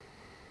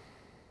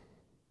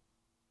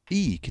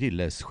I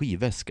Krilles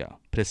Skivväska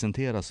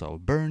presenteras av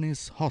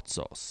Bernies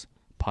Hotsauce,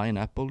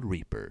 Pineapple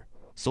Reaper.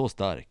 Så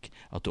stark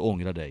att du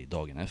ångrar dig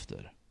dagen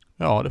efter.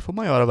 Ja, det får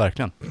man göra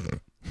verkligen.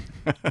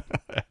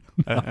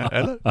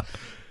 Eller?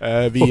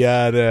 Vi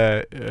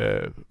är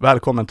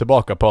välkommen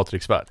tillbaka,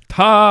 Patrik Svärd.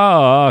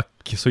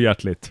 Tack så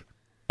hjärtligt.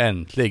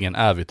 Äntligen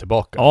är vi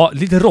tillbaka. Ja,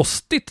 lite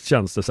rostigt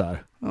känns det så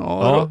här.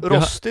 Ja,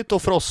 rostigt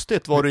och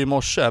frostigt var det i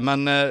morse.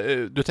 Men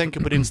du tänker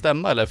på din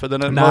stämma eller? För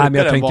den är Nej, men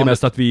jag tänkte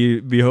mest att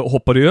vi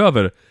hoppade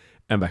över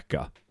en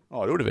vecka.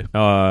 Ja, det gjorde vi.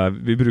 Ja,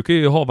 vi brukar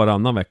ju ha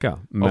varannan vecka.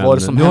 Men var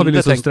det som nu har vi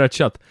liksom hände,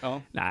 stretchat.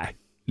 Ja. Nej,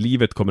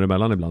 livet kommer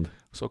emellan ibland.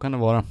 Så kan det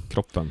vara.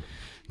 Kroppen.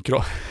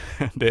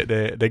 Det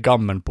är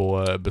gammen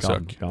på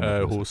besök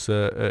Gammen. Hos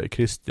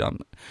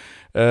Christian.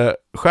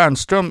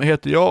 Stjernström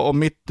heter jag och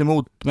mitt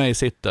emot mig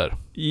sitter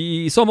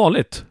Som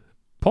vanligt,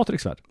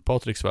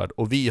 Patrik Svärd.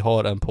 Och vi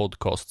har en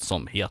podcast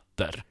som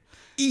heter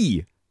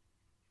I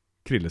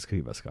Krilles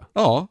Skivväska.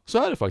 Ja,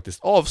 så är det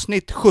faktiskt.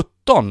 Avsnitt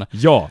 17.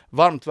 Ja.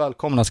 Varmt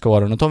välkomna ska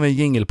vara. Nu tar vi en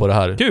jingle på det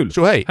här. Kul.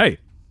 Så hej. Hej.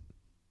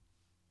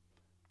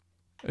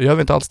 Gör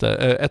vi inte alls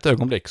det? Ett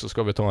ögonblick så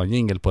ska vi ta en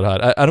jingle på det här.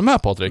 Är du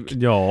med, Patrik?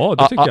 Ja,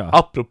 det tycker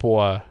jag.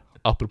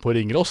 Apropå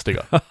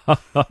ringrostiga.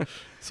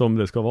 Som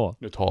det ska vara.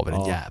 Nu tar vi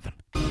den jäveln.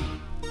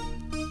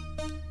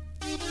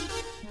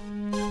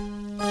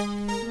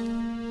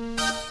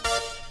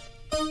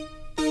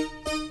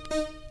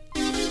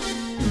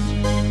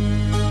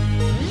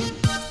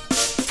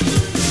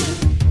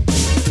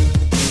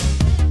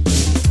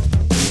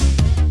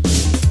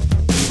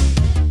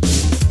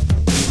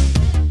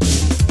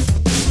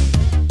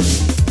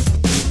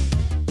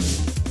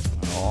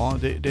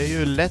 Det är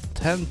ju lätt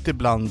hänt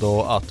ibland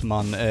då att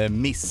man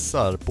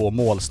missar på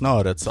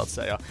målsnöret så att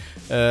säga.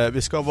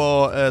 Vi ska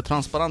vara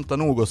transparenta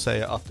nog och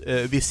säga att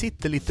vi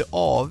sitter lite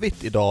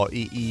avigt idag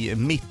i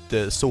mitt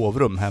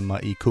sovrum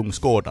hemma i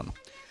Kungsgården.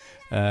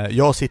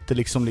 Jag sitter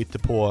liksom lite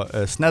på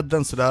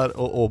snedden sådär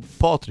och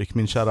Patrik,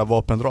 min kära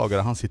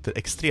vapendragare, han sitter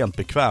extremt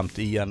bekvämt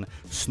i en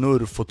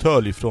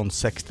snurrfåtölj från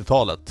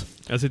 60-talet.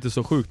 Jag sitter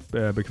så sjukt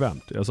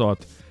bekvämt. Jag sa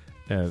att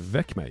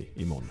väck mig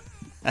imorgon.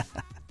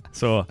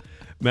 Så...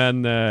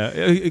 Men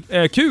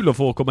kul att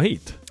få komma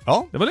hit.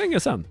 Ja. Det var länge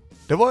sedan.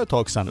 Det var ett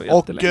tag sedan.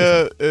 Och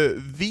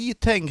vi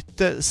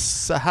tänkte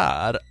så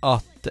här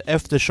att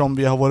eftersom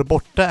vi har varit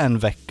borta en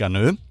vecka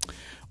nu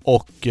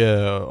och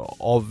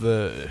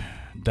av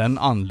den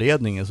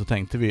anledningen så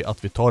tänkte vi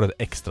att vi tar ett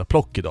extra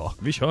plock idag.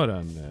 Vi kör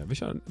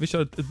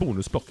ett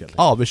bonusblock helt enkelt.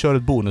 Ja, vi kör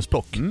ett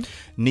bonusblock. Mm.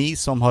 Ni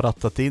som har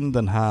rattat in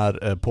den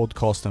här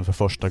podcasten för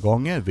första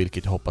gången,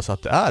 vilket jag hoppas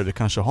att det är. Vi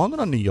kanske har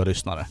några nya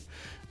lyssnare.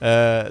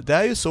 Det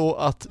är ju så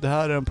att det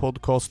här är en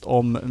podcast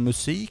om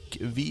musik.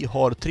 Vi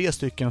har 3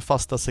 stycken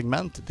fasta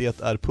segment.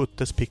 Det är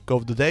Puttes Pick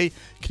of the Day,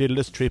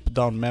 Krilles Trip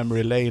Down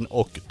Memory Lane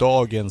och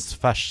dagens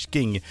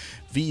färsking.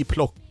 Vi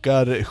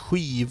plockar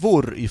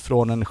skivor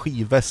ifrån en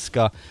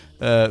skivväska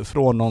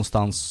från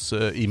någonstans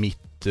i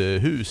mitt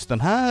hus.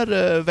 Den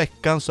här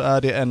veckan så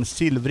är det en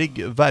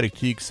silvrig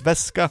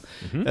verktygsväska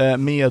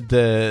med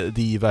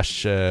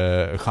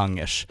diverse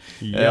genrer.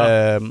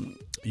 Ja.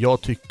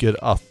 Jag tycker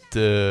att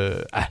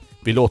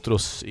vi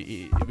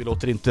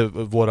låter inte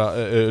våra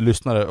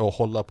lyssnare att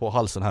hålla på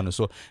halsen här nu,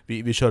 så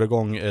vi kör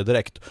igång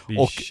direkt.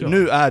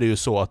 Nu är det ju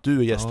så att du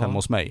är gäst hemma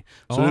hos mig.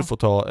 Så du får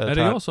ta är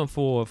det jag som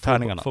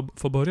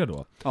får börja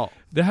då? Ja.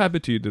 Det här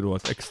betyder då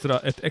att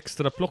ett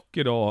extra plock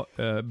idag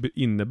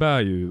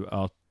innebär ju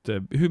att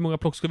hur många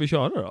plock ska vi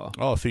köra då?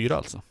 Ja, 4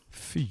 alltså.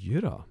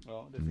 4?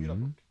 Ja, det är 4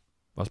 plock.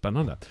 Vad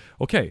spännande.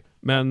 Okej,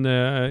 men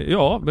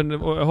men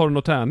har du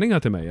några tärningar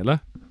till mig eller?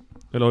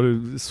 Eller har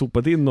du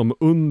sopat in dem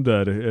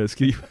under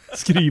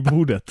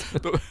skrivbordet?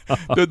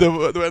 det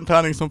var en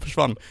tärning som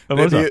försvann. Det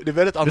är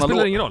väldigt det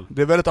spelar ingen roll.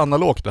 Det är väldigt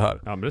analogt det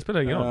här. Ja, men det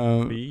spelar ingen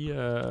roll.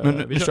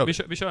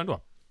 Vi kör ändå.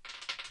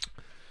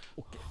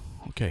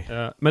 Okej.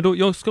 Men då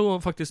jag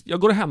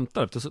går och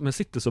hämtar, eftersom jag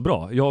sitter så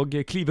bra.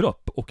 Jag kliver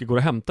upp och går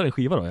och hämtar en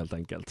skiva då helt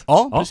enkelt.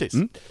 Ja, precis.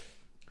 Mm.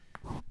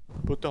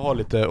 Putte har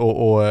lite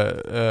och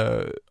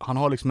han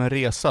har liksom en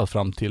resa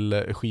fram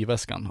till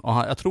skivväskan. Och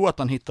jag tror att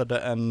han hittade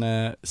en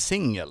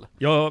singel.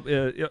 Jag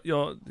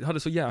hade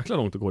så jäkla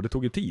långt att gå, det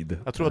tog ju tid.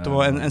 Jag tror att det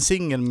var en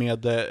singel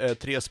med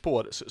 3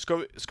 spår.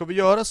 Ska vi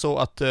göra så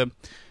att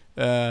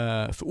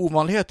för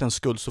ovanlighetens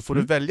skull så får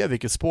du välja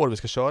vilket spår vi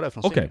ska köra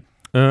från singeln.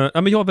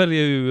 Men jag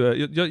väljer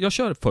ju jag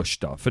kör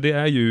första, för det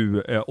är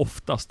ju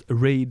oftast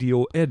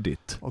radio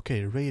edit.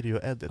 Okej, radio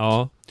edit.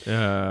 Ja.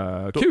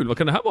 Kul, vad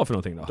kan det här vara för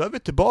någonting då? Då är vi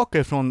tillbaka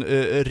ifrån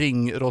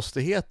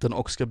ringrostigheten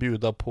och ska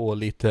bjuda på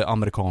lite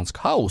amerikansk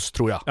house,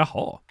 tror jag.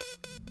 Jaha.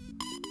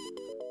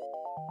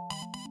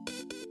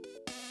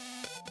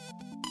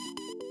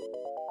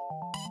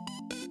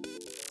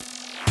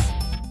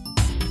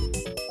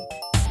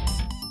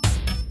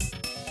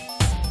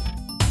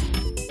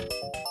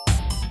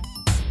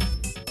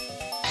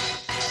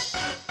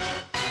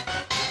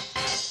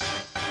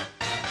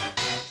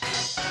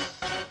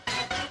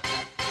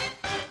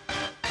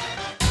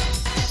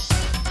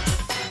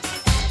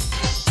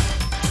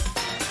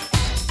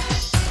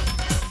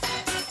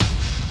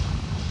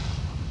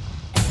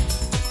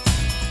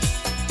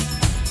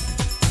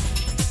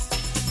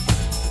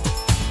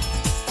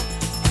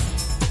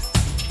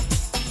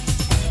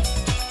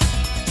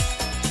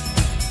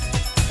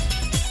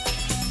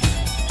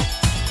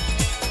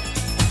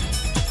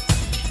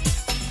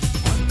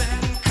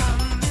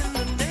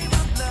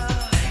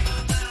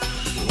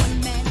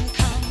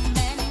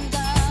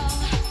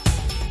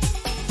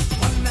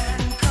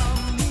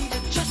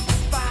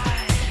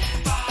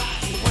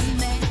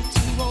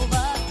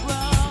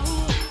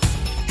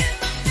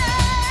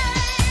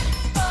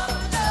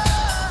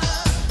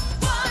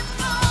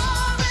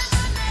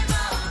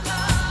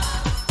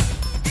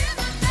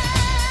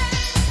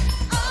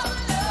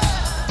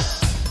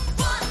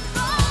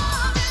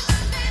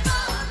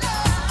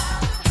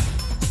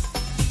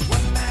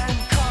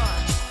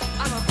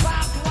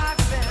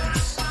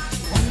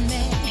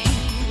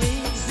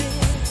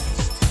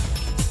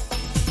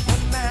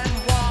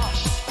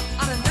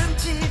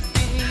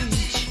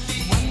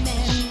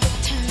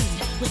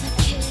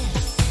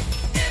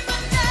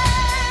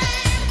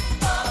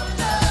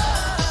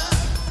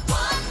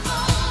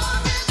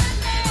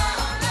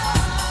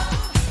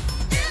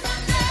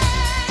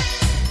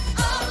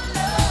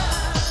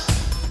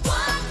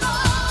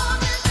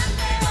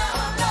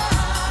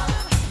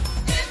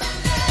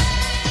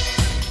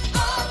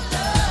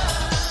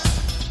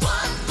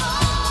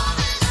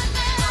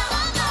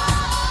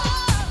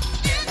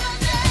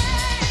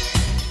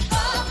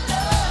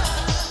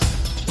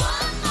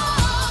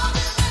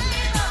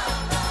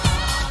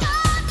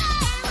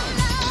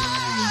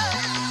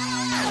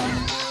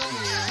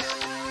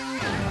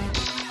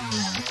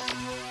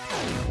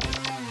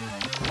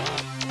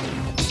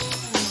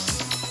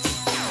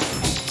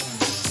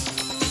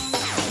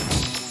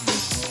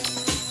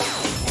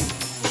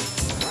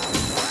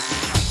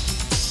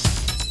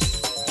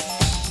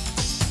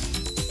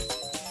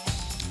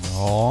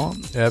 Ja,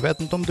 jag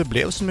vet inte om det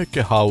blev så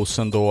mycket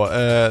house ändå.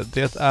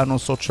 Det är någon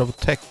sorts av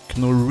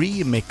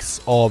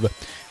techno-remix av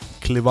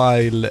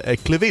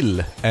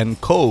Clivelles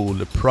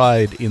Cole,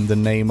 Pride in the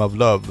Name of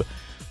Love,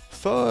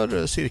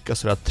 för cirka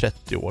sådär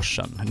 30 år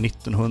sedan,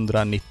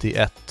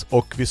 1991.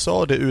 Och vi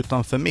sa det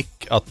utanför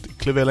mick att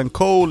Clivelles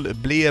Cole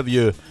blev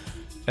ju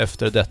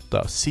efter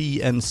detta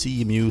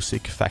CNC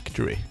Music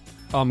Factory.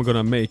 I'm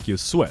gonna make you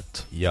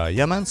sweat.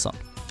 Jajamensan.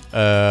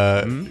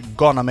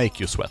 Gonna make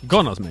you sweat.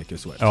 Gonna make you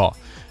sweat. Ja.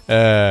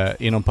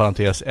 Inom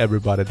parentes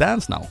Everybody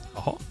Dance Now.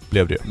 Jaha.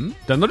 Blev det ju.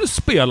 Den har du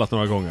spelat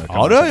några gånger.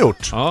 Ja, det har jag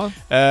gjort. Ja.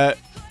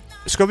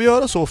 Ska vi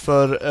göra så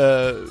för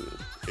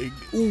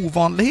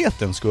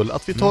ovanlighetens skull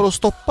att vi tar och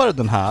stoppar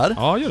den här?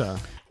 Ja, gör det.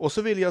 Och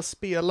så vill jag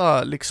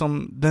spela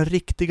liksom den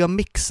riktiga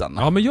mixen.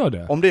 Ja, men gör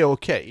det. Om det är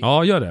okej.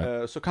 Ja, gör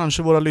det. Så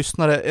kanske våra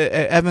lyssnare,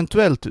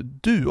 eventuellt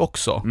du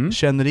också,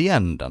 känner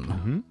igen den.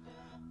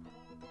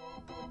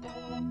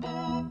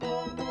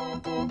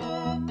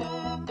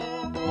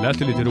 Lät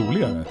det lite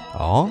roligare?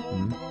 Ja.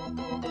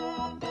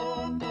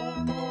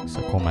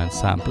 Så kommer en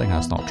sampling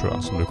här snart tror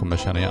jag, som du kommer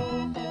känna igen.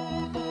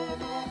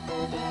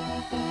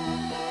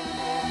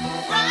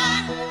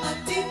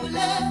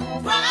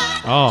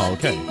 Ja,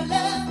 okej.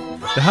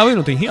 Det här var ju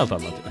någonting helt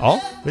annat.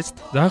 Ja, visst.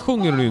 Det här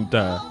sjunger du ju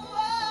inte.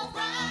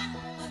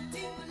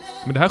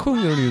 Men det här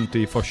sjunger du ju inte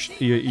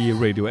i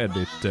Radio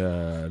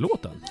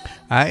Edit-låten.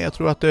 Nej, jag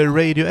tror att det är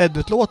Radio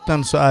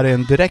Edit-låten så är det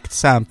en direkt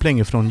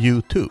sampling från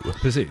U2.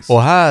 Precis.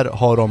 Och här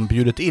har de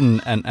bjudit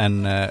in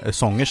en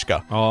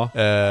sångerska. Ja.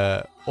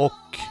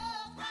 Och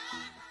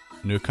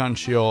nu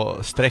kanske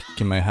jag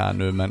sträcker mig här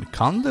nu, men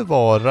kan det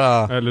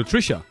vara... Eller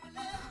Trisha.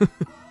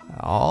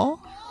 Ja.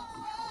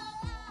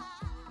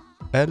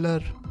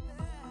 Eller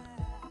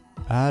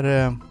är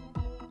det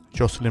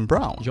Jocelyn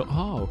Brown?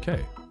 Ja, okej.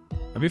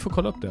 Ja, vi får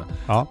kolla upp det.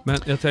 Ja. Men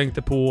jag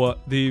tänkte på,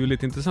 det är ju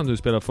lite intressant att du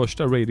spelar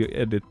första Radio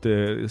Edit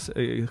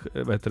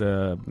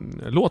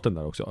låten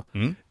där också.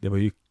 Det var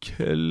ju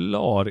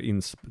klar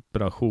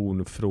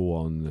inspiration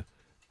från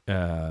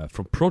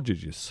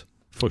Prodigys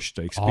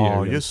första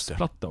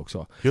Experience-platta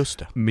också. Just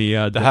det.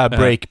 Med det här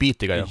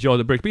breakbeatiga. Ja,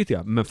 det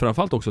breakbeatiga. Men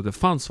framförallt också att det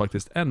fanns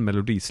faktiskt en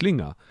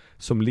melodislinga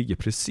som ligger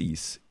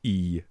precis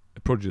i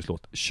Prodigys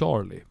låt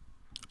Charlie.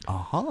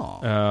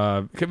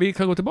 Aha. Vi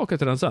kan gå tillbaka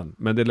till den sen.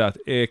 Men det lät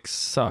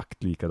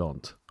exakt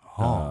likadant.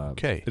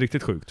 Okay.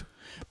 Riktigt sjukt.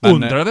 Men,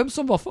 undrar vem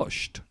som var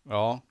först?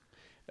 Ja.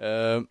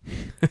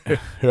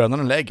 Hönan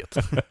och lägget.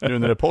 Nu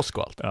när det är påsk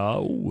och allt.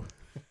 Ja,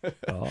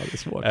 ja, det är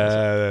svårt.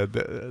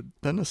 Alltså.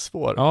 Den är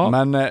svår. Ja.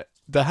 Men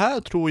det här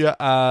tror jag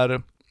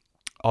är...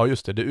 Ja,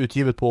 just det. Det är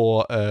utgivet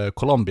på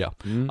Columbia.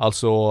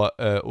 Alltså,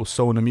 och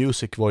Sony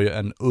Music var ju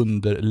en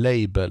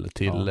underlabel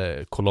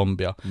till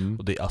Columbia.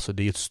 Och det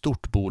är ett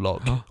stort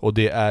bolag. Och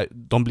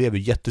de blev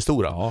ju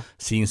jättestora.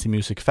 CNC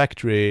Music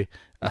Factory,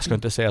 jag ska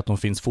inte säga att de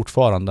finns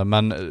fortfarande,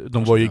 men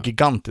de var ju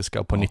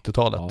gigantiska på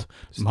 90-talet.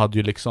 De hade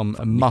ju liksom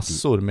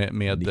massor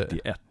med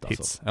 91,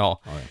 hits. Alltså.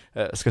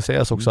 Ska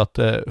sägas också att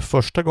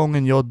första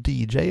gången jag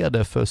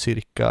DJade för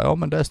cirka,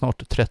 men det är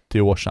snart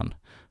 30 år sedan.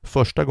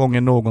 Första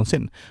gången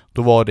någonsin.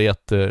 Då var det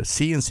ett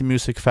CNC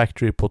Music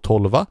Factory på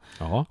 12.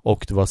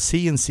 Och det var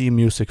CNC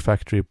Music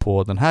Factory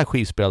på den här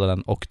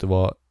skivspelaren. Och det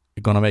var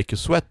Gonna Make You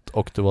Sweat.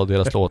 Och det var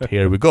deras låt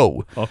Here We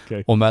Go.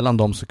 Okay. Och mellan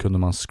dem så kunde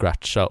man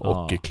scratcha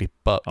och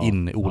klippa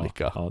in i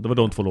olika. Det var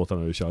de två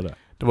låtarna du körde.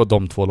 Det var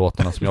de två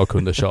låtarna som jag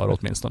kunde köra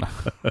åtminstone.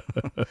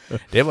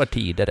 Det var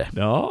tidigare.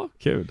 Ja,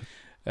 kul.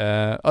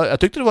 Jag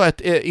tyckte det var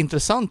ett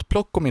intressant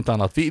plock om inte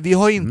annat. Vi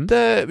har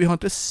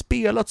inte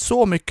spelat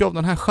så mycket av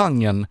den här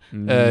genren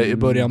i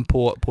början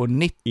på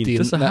 90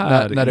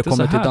 när det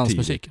kommer till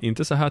dansmusik.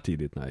 Inte så här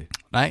tidigt, nej.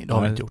 Nej, det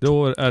har vi inte gjort.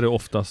 Då är det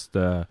oftast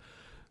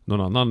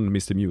någon annan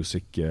Mr.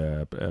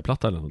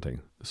 Music-platta eller någonting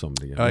som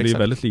ligger. Det är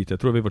väldigt lite. Jag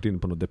tror vi har varit inne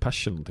på något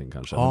Depeche eller någonting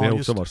kanske. Men det har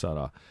också varit så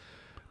här.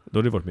 Då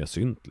har det varit mer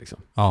synt liksom.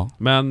 Ja.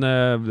 Men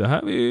det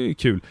här var ju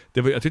kul.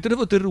 Jag tyckte det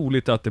var lite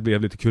roligt att det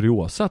blev lite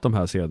kuriosa att de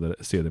här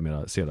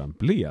sedan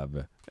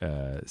blev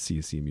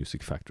CC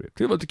Music Factory.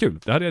 Det var lite kul.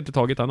 Det hade jag inte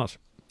tagit annars.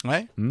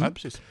 Nej,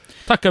 precis.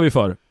 Tackar vi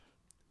för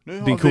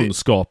din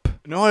kunskap.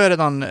 Nu har jag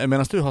redan,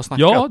 medan du har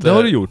snackat... Ja, det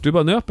har du gjort. Du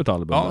bara nöp ett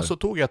album. Ja, där. Så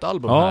tog jag ett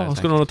album här. Ja,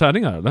 ska du ha några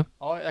tärningar eller?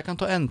 Ja, jag kan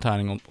ta en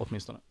tärning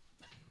åtminstone.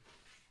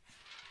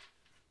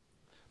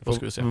 Vad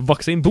ska vi se?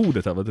 Vaxa in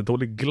bordet här, det är en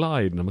dålig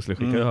glide när man skulle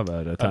skicka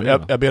över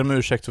tärningarna. Jag ber om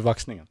ursäkt för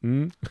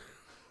vaxningen.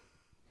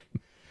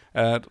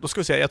 Då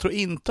ska vi se, jag tror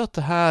inte att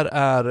det här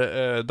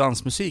är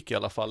dansmusik i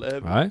alla fall.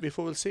 Vi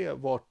får väl se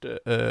vart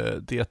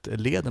det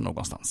leder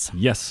någonstans.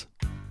 Yes.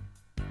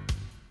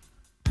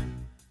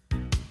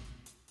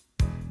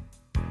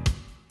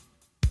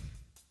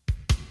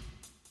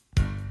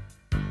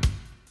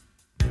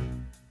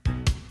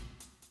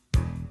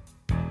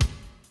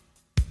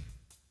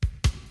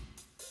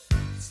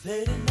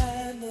 Late at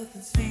night,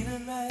 nothing's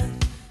feeling right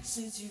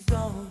since you've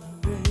gone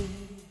away.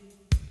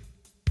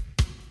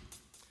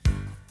 I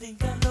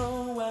think I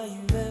know why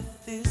you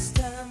left this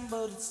time,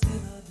 but it's still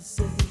hard to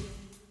say.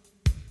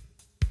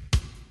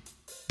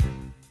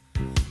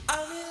 I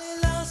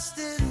really lost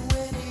it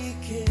when he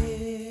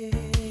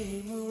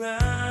came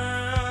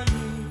around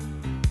you.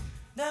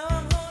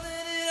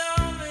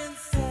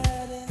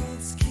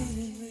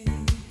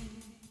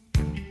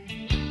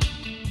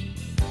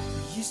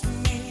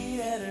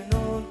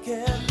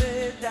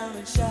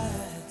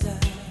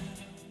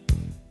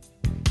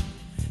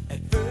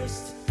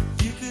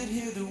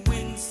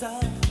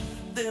 stop,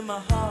 then my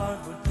heart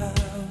would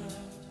pound.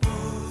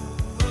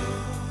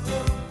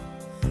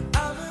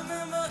 I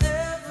remember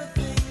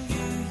everything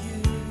you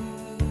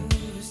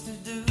used to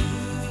do,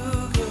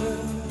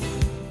 girl.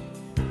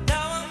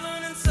 Now I'm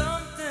learning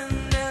something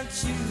that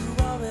you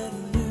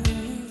already knew.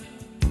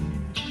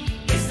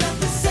 It's not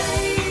the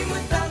same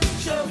without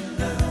your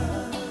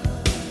love.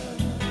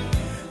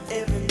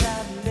 Every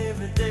night and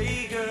every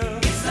day, girl.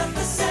 It's not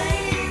the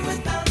same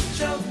without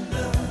your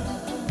love.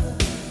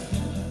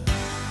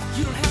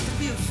 You don't have to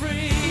be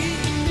afraid.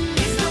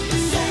 It's not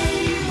the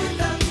same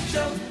without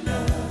your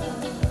love.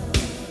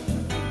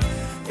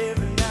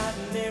 Every night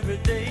and every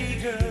day,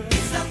 girl.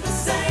 It's not the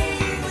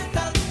same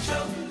without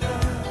your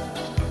love.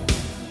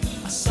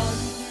 I saw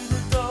you through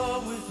the door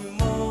with your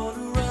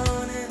motor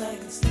running. I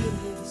can still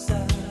hear the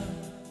sound.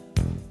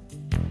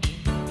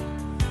 I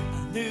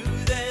knew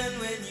then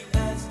when you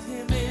asked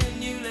him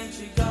in, you let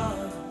your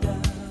guard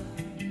down.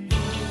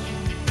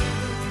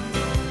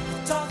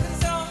 Talking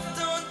soft,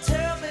 don't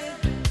tell me.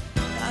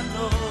 I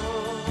know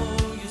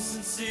you're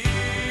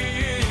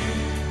sincere.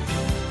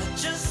 I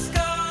just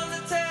called to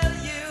tell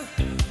you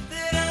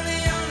that I'm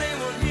the only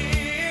one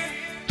here.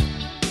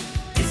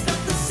 It's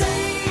not the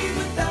same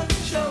without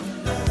your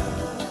love.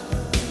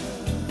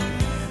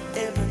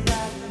 Every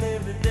night and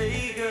every day,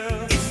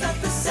 girl. It's not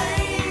the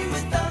same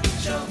without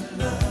your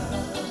love.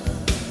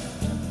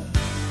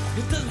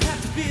 It doesn't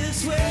have to be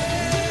this way.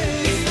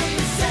 It's not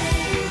the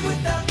same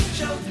without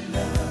your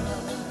love.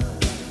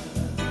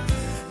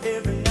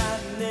 Every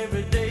night and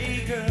every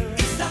day, girl.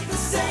 It's not the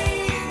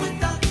same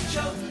without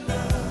your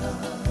love.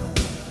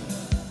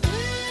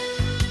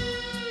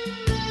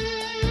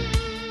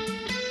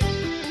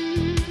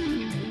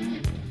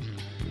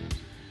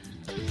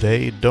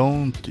 They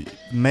don't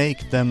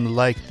make them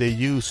like they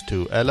used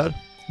to, eller?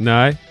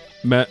 Nej,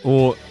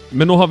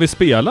 men då har vi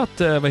spelat,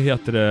 vad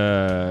heter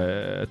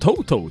det,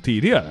 Toto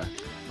tidigare.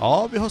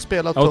 Ja, vi har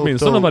spelat Ja,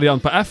 åtminstone Toto. en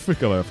variant på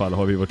Africa i alla fall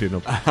har vi varit inne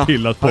och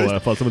pillat på i alla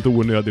fall, som ett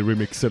onödig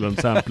remix eller en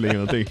sampling eller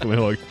någonting, kommer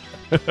jag ihåg.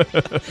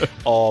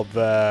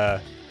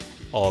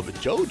 av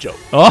Jojo.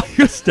 Ja,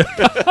 just det.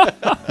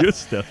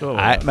 Just det. Så var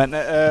Nej, det. men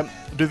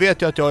du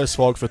vet ju att jag är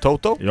svag för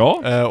Toto.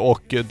 Ja.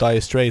 Och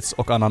Dire Straits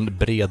och annan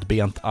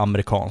bredbent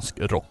amerikansk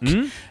rock.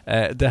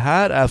 Det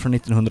här är från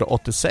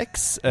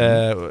 1986.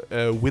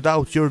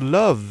 Without Your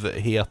Love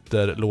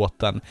heter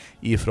låten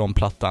ifrån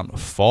plattan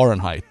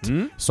Fahrenheit.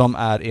 Som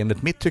är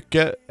enligt mitt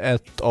tycke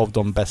ett av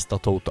de bästa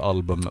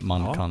Toto-album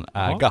man kan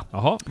äga.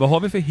 Jaha, vad har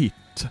vi för hit?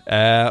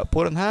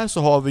 På den här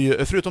så har vi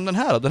ju, förutom den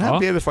här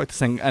blev ju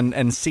faktiskt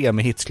en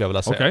semi-hit, skulle jag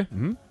vilja säga.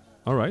 Okej,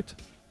 all right.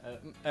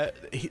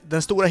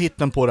 Den stora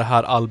hitten på det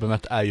här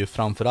albumet är ju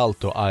framförallt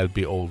då I'll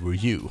Be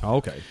Over You. Ja,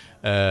 okej.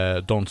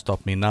 Don't Stop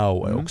Me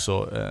Now är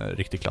också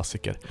riktig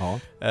klassiker. Ja.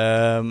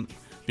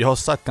 Vi har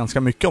sagt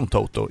ganska mycket om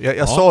Toto.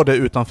 Jag sa det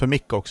utanför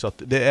mick också,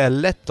 att det är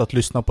lätt att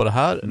lyssna på det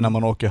här när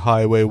man åker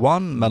Highway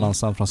 1 mellan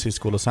San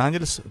Francisco och Los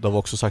Angeles. Det har vi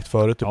också sagt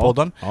förut i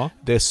podden. Ja.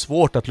 Det är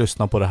svårt att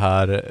lyssna på det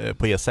här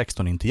på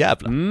E16 in till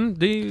Gävle.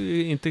 Det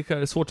är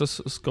inte svårt att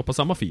skapa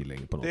samma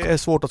feeling på något sätt. Det är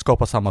svårt att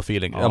skapa samma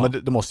feeling. Ja, men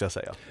det måste jag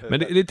säga. Men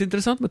det är lite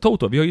intressant med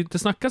Toto. Vi har ju inte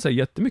snackat så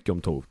jättemycket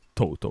om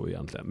Toto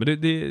egentligen.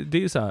 Men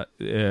det är så här...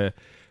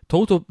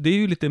 Toto, det är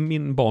ju lite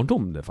min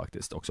barndom det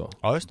faktiskt också.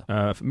 Ja, just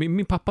det.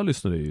 Min pappa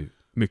lyssnade ju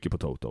mycket på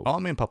Toto. Ja,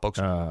 min pappa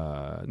också.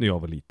 När jag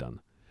var liten.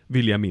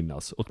 Vill jag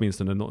minnas.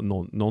 Åtminstone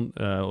någon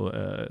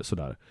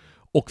sådär.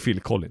 Och Phil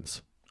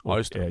Collins. Ja,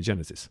 just det.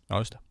 Genesis. Ja,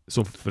 just det.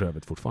 Som för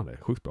övrigt fortfarande är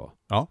sjukt bra.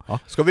 Ja.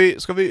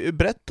 Ska vi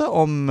berätta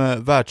om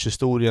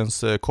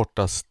världshistoriens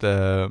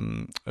kortaste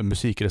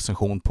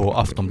musikrecension på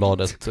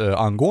Aftonbladet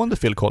angående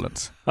Phil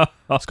Collins?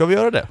 Ska vi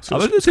göra det?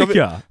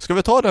 Ska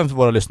vi ta den för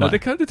våra lyssnare? Ja, det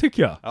kan du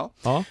tycka.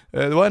 Ja.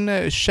 Det var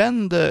en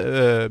känd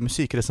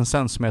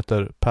musikrecensent som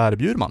heter Per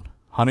Bjurman.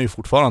 Han är ju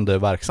fortfarande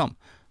verksam,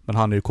 men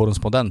han är ju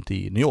korrespondent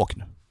i New York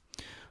nu.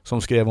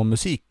 Som skrev om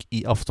musik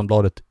i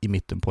Aftonbladet i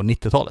mitten på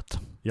 90-talet.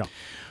 Ja.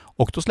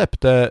 Och då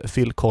släppte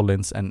Phil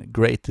Collins en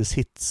Greatest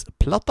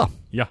Hits-platta.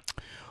 Ja.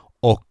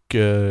 Och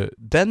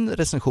den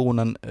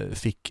recensionen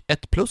fick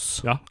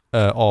 1+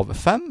 av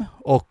 5.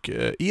 Och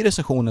i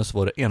recensionen så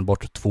var det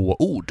enbart 2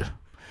 ord.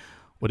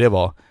 Och det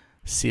var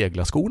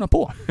segla skorna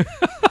på.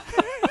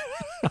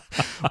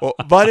 Och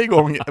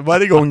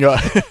varje gång jag...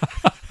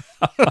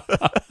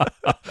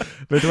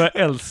 Vet du vad jag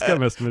älskar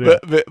mest med det?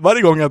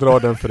 Varje gång jag drar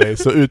den för dig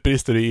så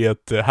utbrister du i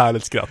ett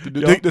härligt skratt.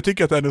 Du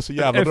tycker att den är så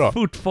jävla bra. Det är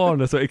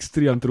fortfarande så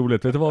extremt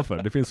roligt. Vet du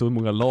varför? Det finns så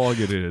många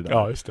lager i det där.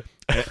 Ja, just det.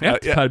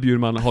 Per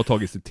Bjurman har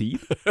tagit sig tid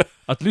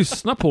att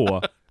lyssna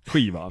på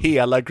skivan.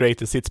 Hela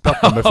Greatest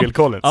Hits-plattan med Phil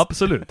Collins.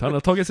 Absolut, han har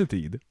tagit sig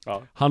tid.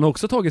 Ja. Han har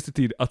också tagit sig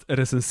tid att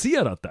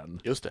recensera den.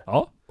 Just det.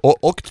 Ja.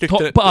 Och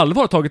tryckte... på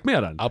allvar tagit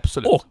med den.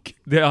 Absolut. Och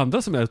det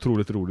andra som är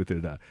otroligt roligt i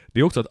det där, det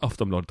är också att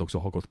Aftonbladet också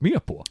har gått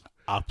med på.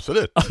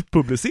 Absolut. Att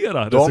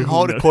publicera de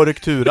recensioner. Har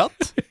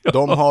korrekturat.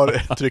 De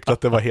har tryckt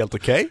att det var helt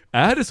okej.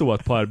 Är det så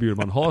att Per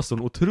Bjurman har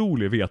sån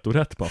otrolig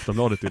vetorätt på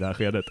Aftonbladet i det här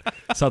skedet,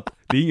 så att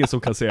det är ingen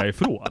som kan säga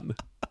ifrån?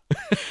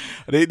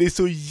 Det är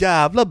så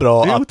jävla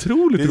bra. Det är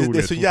otroligt roligt. Det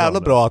är så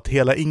jävla bra att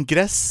hela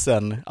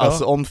ingressen,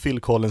 alltså om Phil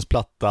Collins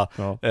platta,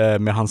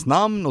 med hans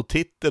namn och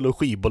titel och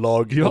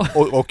skivbolag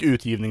och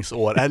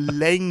utgivningsår är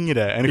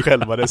längre än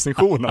själva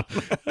recensionen.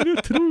 Det är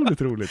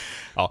otroligt roligt.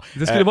 Ja.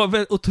 Det skulle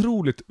vara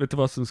otroligt, vet du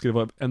vad som skulle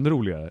vara ännu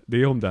roligare?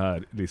 Det är om det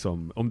här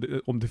liksom,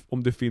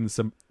 om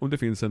det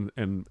finns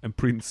en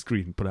print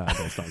screen på det här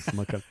någonstans.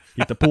 Man kan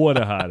hitta på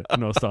det här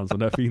någonstans, och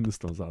där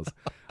finns någonstans.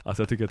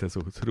 Alltså jag tycker att det är så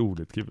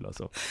otroligt kul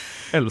alltså.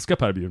 Älskar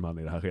Per Bjurman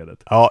i det här skedet.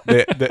 Ja,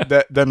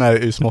 den är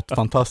ju smått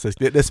fantastisk.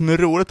 Det som är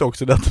roligt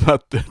också är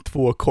att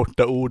 2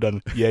 korta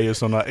orden ger ju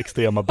sådana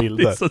extrema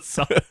bilder. Det är så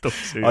sant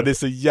också. Ja, det är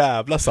så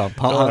jävla sant.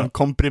 Han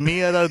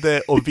komprimerar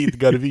det och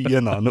vidgar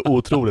vyerna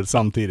otroligt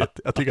samtidigt.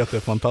 Jag tycker att det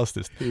är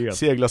fantastiskt.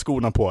 Segla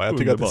skorna på. Jag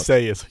tycker att det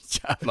säger så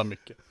jävla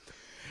mycket.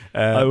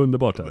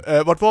 Underbart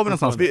här. Vart var vi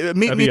någonstans?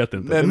 Jag vet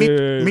inte.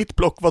 Mitt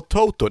block var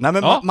Toto. Nej,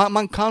 men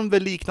man kan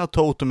väl likna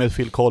Toto med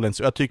Phil Collins,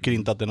 och jag tycker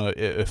inte att det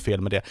är något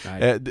fel med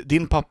det.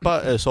 Din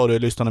pappa sa du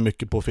lyssnade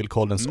mycket på Phil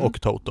Collins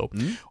och Toto.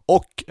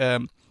 Och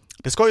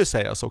det ska ju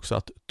sägas också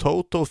att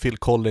Toto och Phil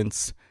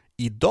Collins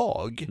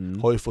idag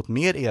har ju fått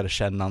mer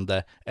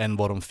erkännande än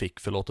vad de fick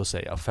för, låt oss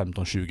säga,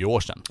 15-20 år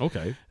sedan.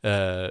 Okay.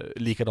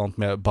 Likadant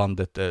med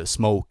bandet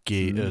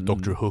Smokey,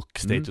 Dr. Hook,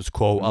 Status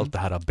Quo, allt det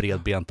här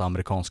bredbenta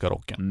amerikanska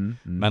rocken.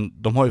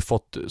 Men de har ju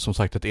fått, som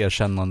sagt, ett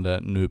erkännande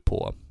nu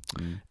på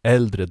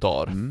äldre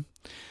dagar.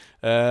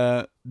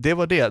 Det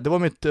var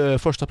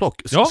mitt första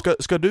plock.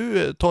 Ska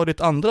du ta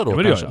ditt andra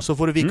då kanske? Så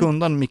får du vika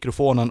undan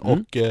mikrofonen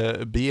och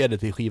bege dig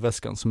till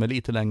skivväskan som är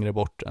lite längre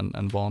bort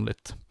än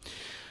vanligt.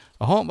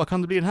 Jaha, vad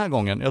kan det bli den här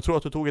gången? Jag tror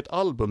att du tog ett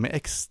album med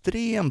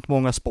extremt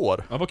många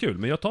spår. Ja, vad kul.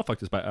 Men jag tar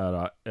faktiskt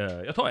bara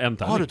jag tar en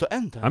tärning. Du tar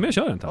en tärning? Ja, men jag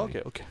kör en tärning.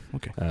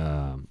 Okej.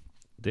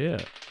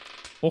 Det...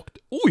 Och...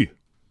 Oj!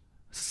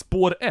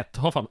 Spår 1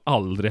 har fan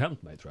aldrig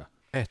hänt mig, tror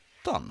jag.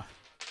 1:an?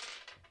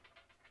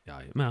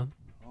 Jajamän.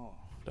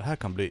 Det här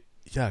kan bli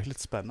jäkligt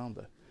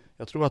spännande.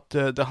 Jag tror att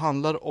det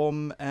handlar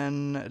om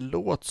en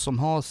låt som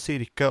har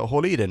cirka,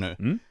 håll i det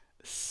nu,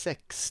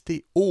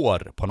 60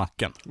 år på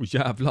nacken.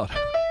 Jävlar.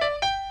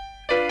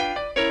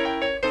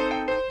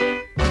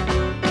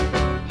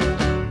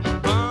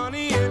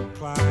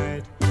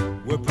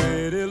 We're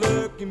pretty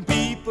looking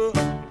people,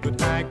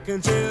 but I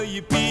can tell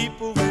you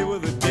people, they were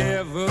the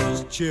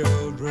devil's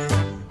children.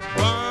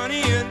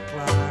 Bonnie and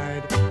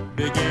Clyde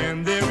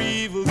began their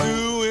evil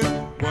doing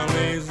one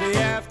lazy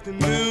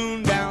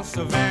afternoon down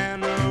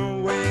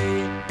Savannah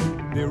way.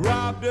 They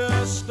robbed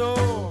a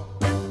store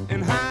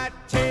and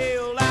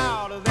hightailed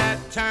out of that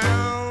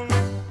town.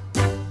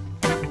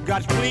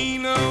 Got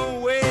clean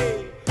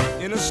away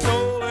in a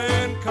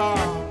stolen car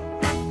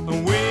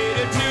and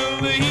waited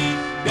till the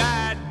heat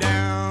died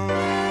down.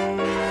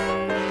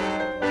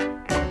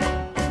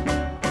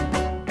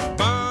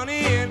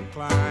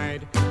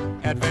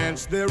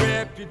 Advanced their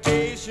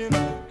reputation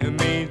and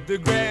made the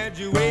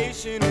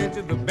graduation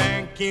into the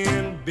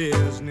banking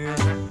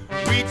business.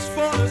 Reached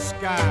for the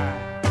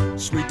sky,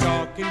 sweet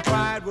talking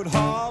Clyde would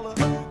holler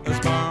as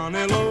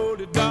Bonnie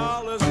loaded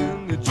dollars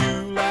in the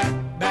July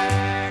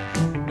bag.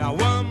 Now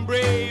one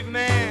brave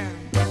man,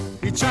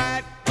 he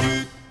tried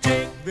to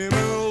take them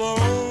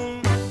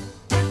alone.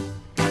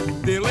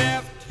 They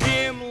left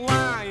him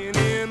lying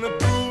in a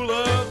pool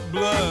of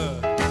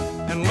blood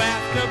and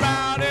laughed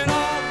about it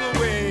all the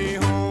way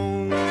home.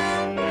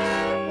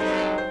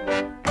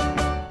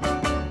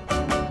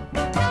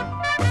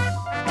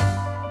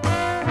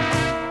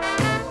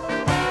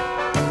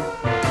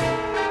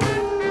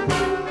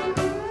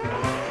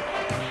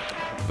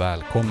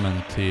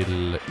 Välkommen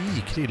till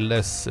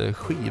Krilles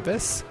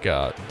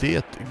Skivväska,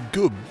 det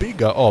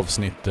gubbiga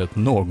avsnittet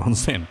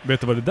någonsin.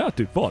 Vet du vad det där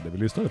typ var det vi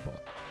lyssnade på?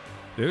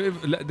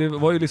 Det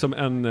var ju liksom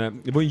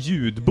en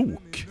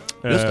ljudbok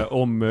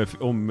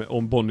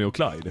om Bonnie och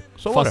Clyde.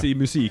 Så fast i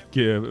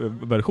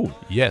musikversion.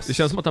 Yes. Det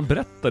känns som att han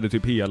berättade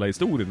typ hela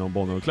historien om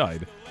Bonnie och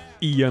Clyde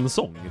i en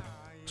sång.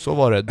 Så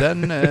var det.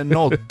 Den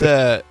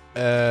nådde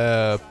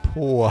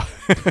på...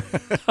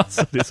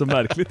 Alltså det är så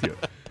märkligt ju.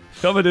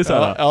 Ja men det är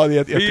såhär, ja,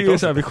 det är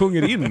såhär vi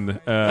sjunger in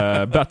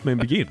Batman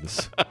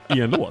Begins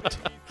i en låt.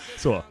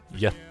 Så.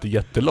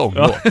 Jättelång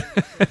låt.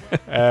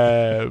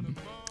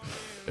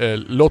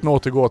 Låt mig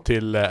återgå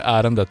till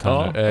ärendet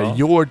här.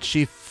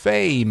 Georgie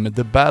Fame,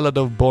 The Ballad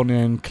of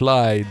Bonnie and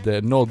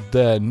Clyde,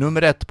 nådde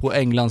nummer 1 på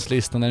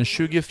Englandslistan den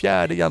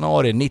 24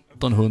 januari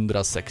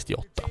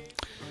 1968.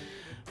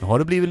 Nu har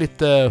det blivit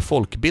lite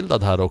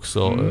folkbildad här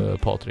också,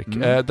 Patrik.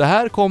 Det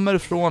här kommer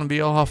från, vi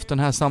har haft den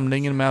här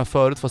samlingen med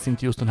förut, fast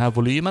inte just den här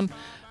volymen.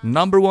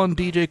 Number 1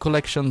 DJ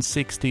Collection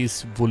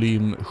 60s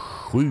volym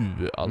 7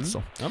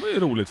 alltså. Det var ju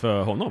roligt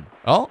för honom.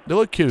 Ja, det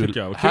var kul. Tycker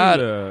jag. Var här...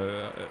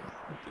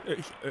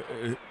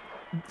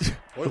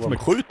 Oj, vad man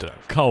skjuter där.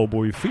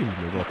 Cowboyfilm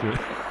nu låter det.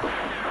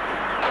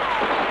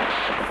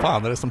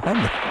 Fan är det som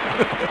händer?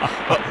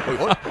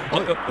 Oj,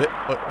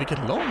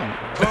 vilken lång.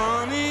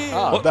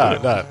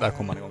 Där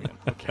kom man igång igen.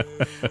 Okay.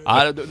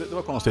 Det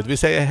var konstigt. Vi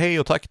säger hej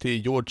och tack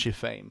till Georgie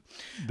Fame.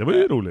 Det var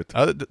ju roligt.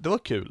 Ja, det var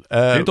kul. Det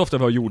är inte ofta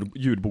vi har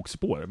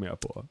ljudboksspår med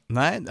på.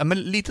 Nej,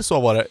 men lite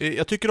så var det.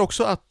 Jag tycker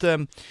också att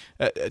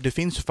det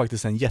finns ju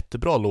faktiskt en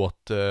jättebra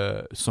låt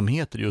som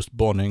heter just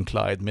Bonnie and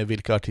Clyde. Med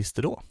vilka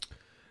artister då?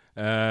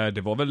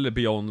 Det var väl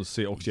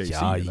Beyoncé och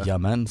Jay-Z?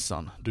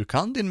 Jajamensan. Du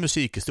kan din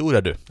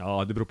musikhistoria, du.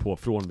 Ja, det beror på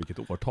från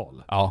vilket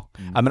årtal. Ja,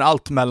 men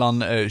allt mellan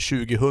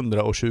 2000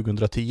 och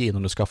 2010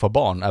 innan du skaffar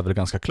barn är väl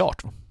ganska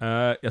klart?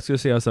 Jag skulle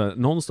säga så här,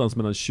 någonstans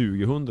mellan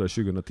 2000 och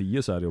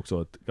 2010 så är det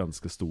också ett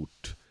ganska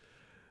stort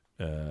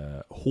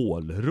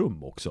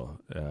hålrum också.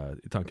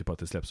 I tanke på att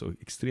det släpps så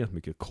extremt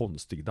mycket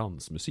konstig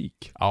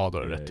dansmusik. Ja, då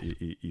är det rätt.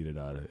 I det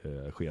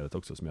där skedet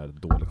också som jag har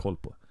dålig koll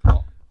på.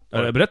 Ja.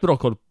 Jag är rätt bra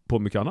koll på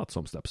mycket annat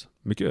som släpps.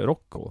 Mycket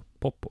rock och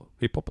pop och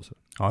hiphop och så.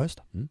 Ja,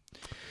 just det.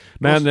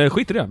 Men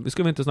skit i det. Vi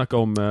ska väl inte snacka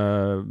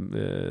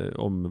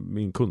om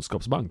min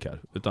kunskapsbank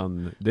här.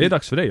 Utan det är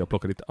dags för dig att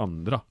plocka lite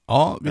andra.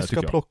 Ja, vi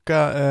ska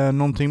plocka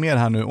någonting mer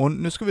här nu. Och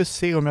nu ska vi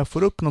se om jag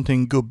får upp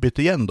någonting gubbigt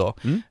igen då.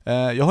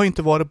 Jag har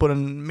inte varit på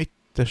den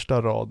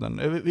mittersta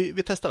raden.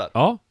 Vi testar där.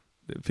 Ja,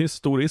 det finns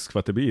stor risk för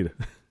att det blir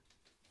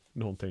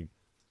någonting.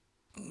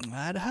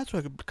 Nej, det här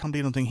tror jag kan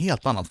bli någonting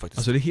helt annat faktiskt.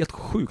 Alltså det är helt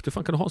sjukt. Hur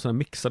fan kan du ha en sån här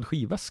mixad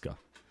skivväska?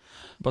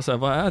 Bara säga,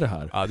 vad är det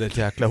här? Ja, det är ett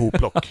jäkla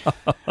hopplock.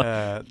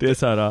 Det är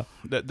så här.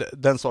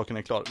 Den saken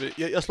är klar.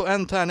 Jag slår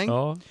en tärning.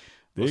 Ja,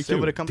 det är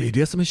kul. Det är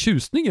det som är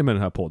tjusningen med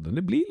den här podden.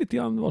 Det blir lite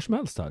grann var som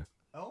helst här.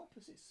 Ja,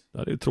 precis.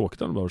 Ja, det är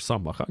tråkigt om det var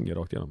samma genre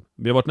rakt igenom.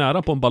 Vi har varit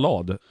nära på en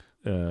ballad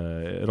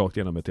rakt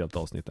igenom ett helt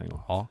avsnitt en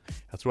gång. Ja,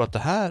 jag tror att det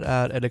här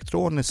är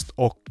elektroniskt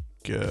och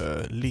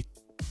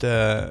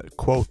lite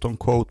quote on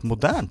quote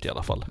modernt i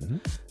alla fall.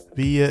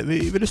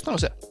 Vi lyssnar och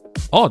ser.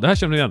 Ja, det här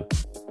känner du igen.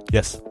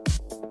 Yes.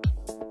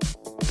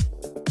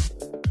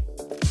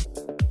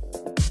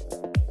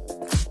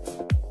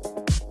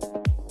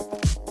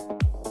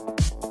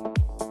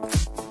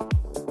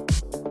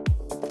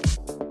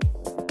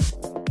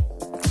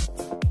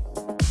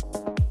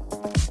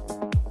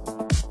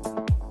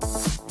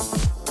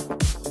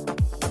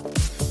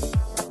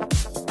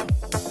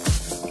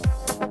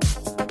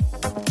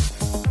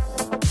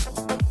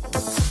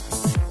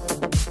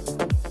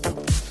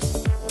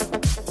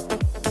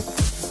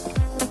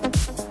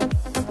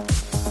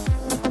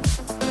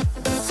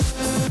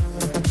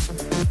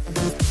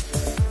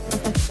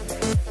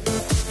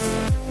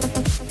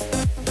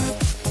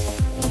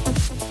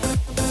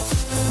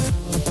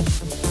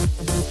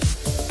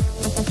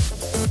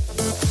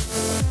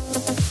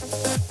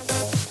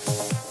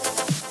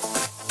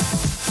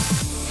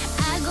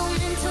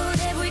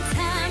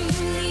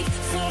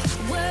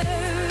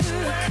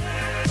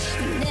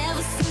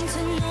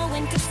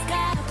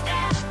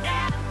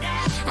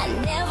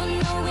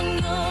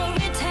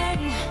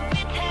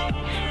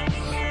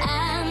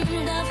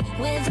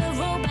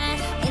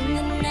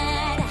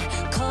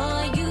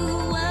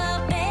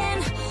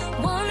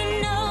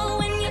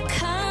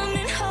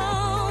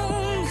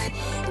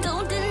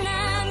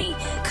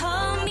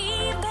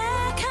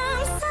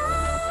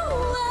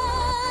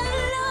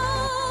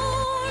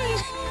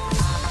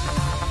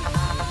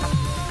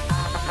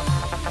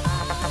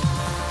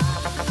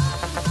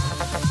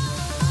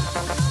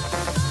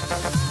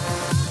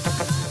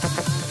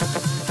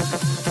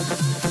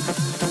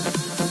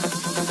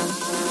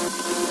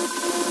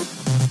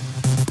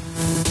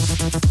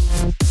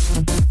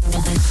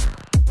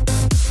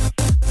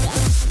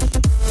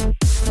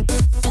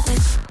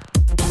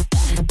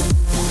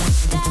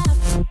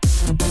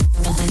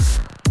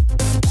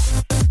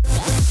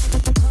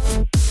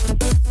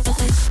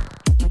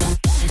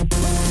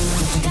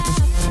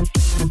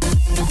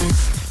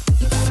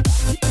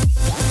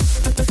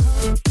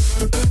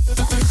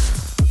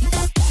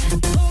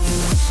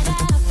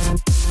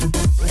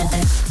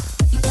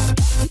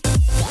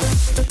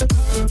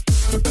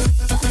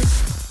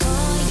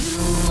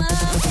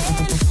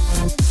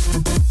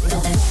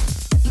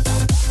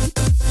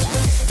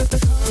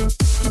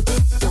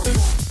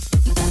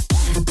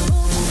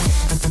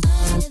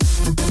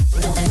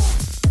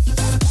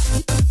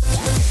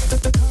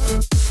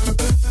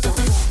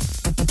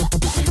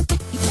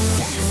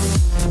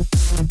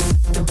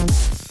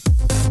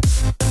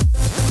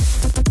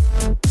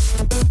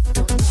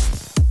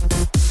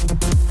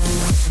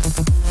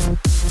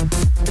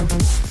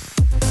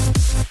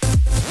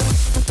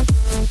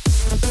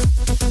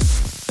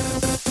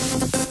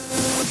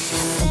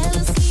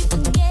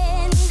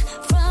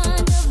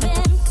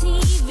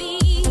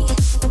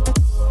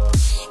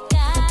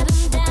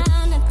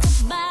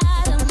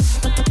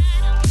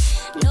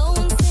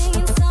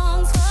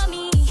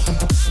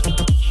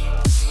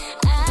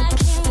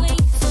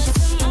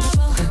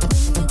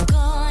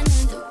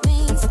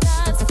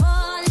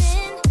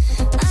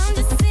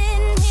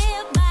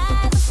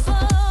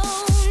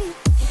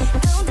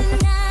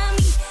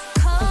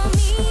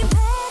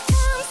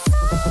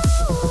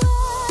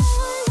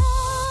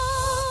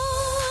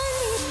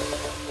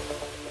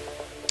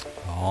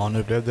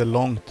 nu blev det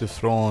långt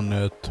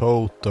ifrån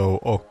Toto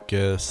och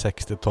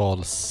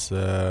 60-tals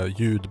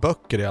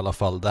ljudböcker i alla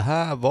fall. Det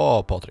här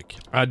var, Patrik?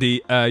 Ja,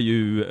 det är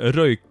ju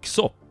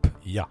Röyksopp.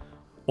 Ja.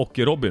 Och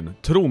Robin,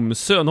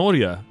 Tromsø,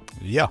 Norge.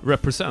 Ja.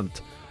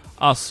 Represent.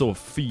 Alltså,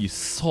 fy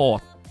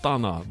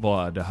satana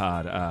vad det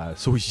här är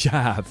så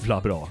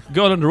jävla bra.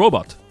 Girl and the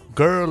Robot.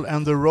 Girl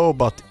and the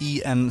Robot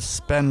i en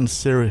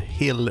Spencer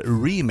Hill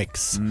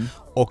remix.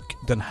 Och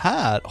den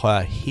här har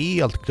jag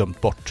helt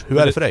glömt bort. Hur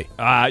är det för dig?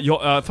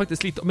 Ja,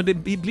 faktiskt lite. Men det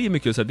blir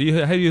mycket så här.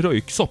 Det här är ju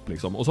Röyksopp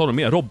liksom. Och så har de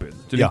med Robin.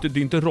 Så det är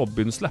inte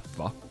Robin-släpp,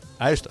 va?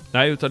 Nej, just det.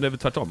 Nej, utan det är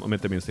tvärtom, om jag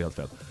inte minns det helt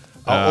fel.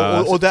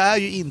 Ja, och det är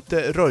ju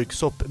inte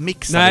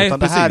Röyksopp-mixen, utan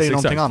precis, det här är ju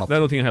någonting annat. Det är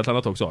någonting helt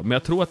annat också. Men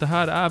jag tror att det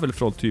här är väl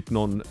från typ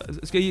någon...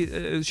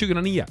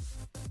 2009.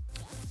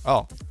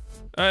 Ja.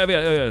 Jag är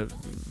med.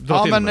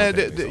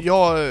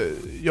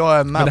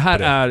 Men det här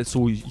är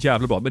så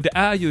jävla bra. Men det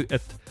är ju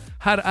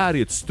här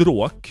är ett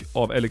stråk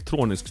av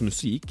elektronisk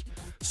musik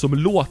som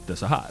låter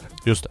så här.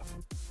 Just det.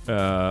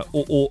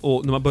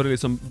 Och när man börjar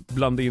liksom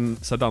blanda in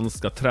så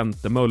danska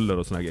trentemöller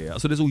och såna grejer.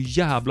 Alltså det är så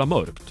jävla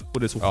mörkt och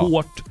det är så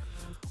hårt.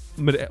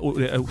 Men det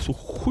är så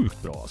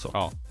sjukt bra alltså.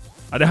 Ja,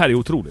 det här är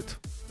otroligt.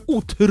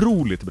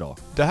 Otroligt bra.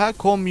 Det här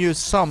kom ju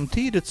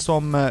samtidigt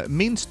som,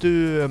 minns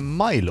du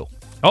Milo?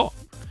 Ja.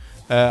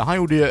 Han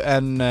gjorde ju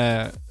en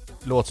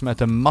låt som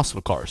heter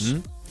Muscle Cars.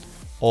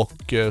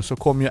 Och så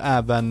kom ju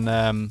även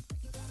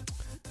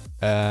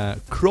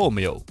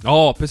Chromeo.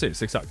 Ja,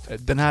 precis, exakt.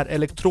 Den här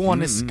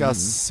elektroniska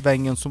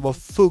svängen som var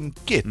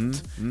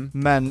funkigt,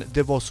 men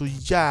det var så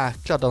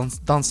jäkla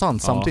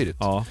dansant samtidigt.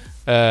 Ja.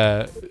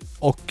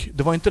 Och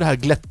det var inte det här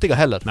glättiga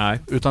heller. Nej.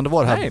 Utan det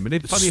var det här men det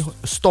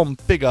är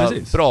stompiga,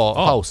 precis.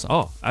 Bra housen.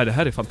 Ja, det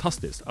här är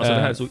fantastiskt. Alltså det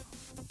här är så...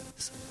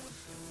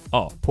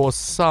 Ja. På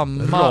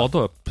samma... Rada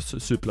upp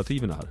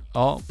superlativerna här.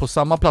 Ja, på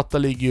samma platta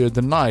ligger ju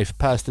The Knife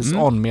Pass This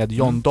On med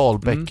John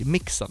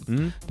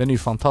Dahlbeck-mixen. Den är ju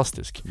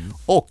fantastisk.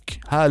 Och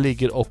här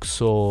ligger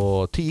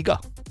också Tiga.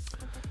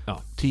 Ja.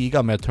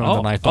 Tiga med Turn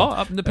the Night On.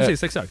 Ja,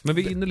 precis, exakt. Men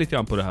vi är inne lite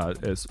grann på det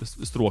här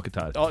stråket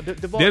här. Ja,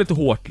 det är lite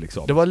hårt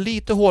liksom. Det var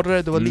lite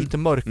hårdare, det var lite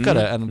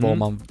mörkare än vad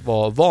man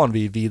var van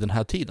vid den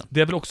här tiden.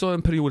 Det är väl också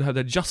en period här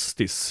där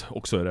Justice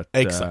också är rätt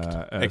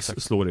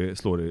exakt.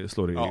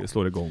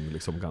 Slår igång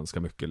liksom ganska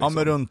mycket liksom.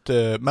 Ja, men runt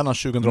mellan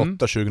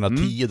 2008 och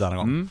 2010 där en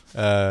gång.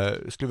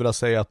 Skulle vilja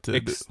säga att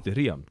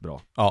extremt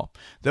bra. Ja,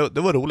 det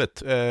var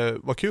roligt.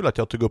 Vad kul att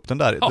jag tog upp den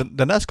där.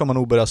 Den där ska man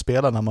nog börja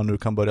spela när man nu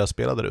kan börja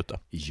spela där ute.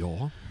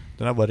 Ja.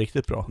 Den här var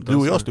riktigt bra. Du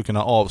och jag skulle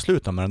kunna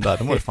avsluta med den där.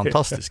 Den var ju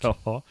fantastisk.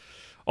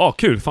 Ja,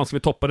 kul. Fan, ska vi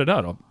toppa det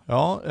där då?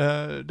 Ja,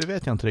 det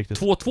vet jag inte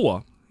riktigt.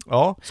 2-2.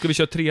 Ja. Ska vi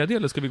köra tredje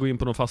eller ska vi gå in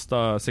på de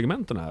fasta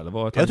segmenten här? Eller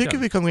vad jag tycker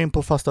vi kan gå in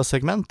på fasta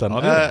segmenten.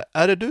 Ja,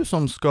 är det du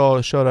som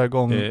ska köra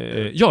igång?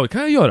 Ja, det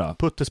kan jag göra.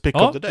 Puttes pick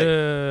of the day.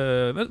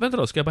 Vänta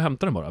då, ska jag bara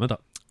hämta den bara? Vänta.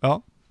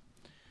 Ja.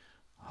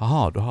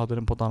 Jaha, du hade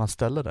den på ett annat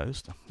ställe där,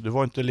 just det. Du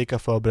var inte lika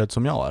förberedd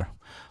som jag är.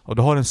 Och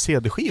du har en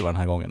CD-skiva den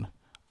här gången.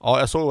 Ja,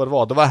 jag såg vad det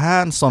var. Det var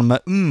Hanson med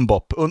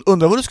Mbop.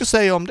 Undrar vad du ska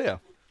säga om det?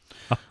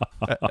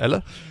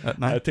 Eller?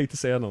 Nej. Jag tänkte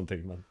säga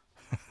någonting, men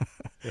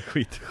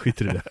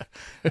skit i det.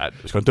 Nej,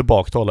 du ska inte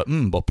baktala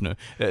Mbop nu.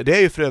 Det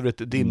är ju för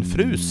övrigt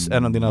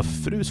en av dina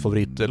frus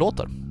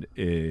favoritlåtar.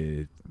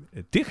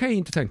 Det kan jag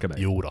inte tänka mig.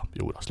 Jo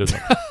då, sluta.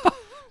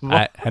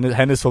 Nej,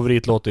 hennes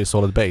favoritlåt är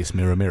Solid Bass,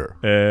 Mirror Mirror.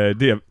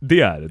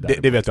 Det är det.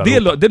 Det vet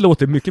jag. Det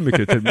låter mycket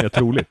mer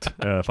troligt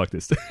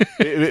faktiskt.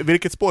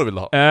 Vilket spår vill du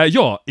ha?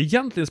 Ja,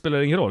 egentligen spelar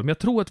det ingen roll, men jag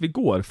tror att vi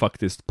går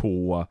faktiskt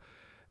på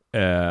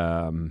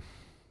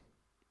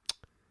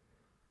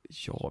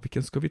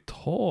vilken ska vi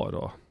ta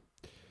då?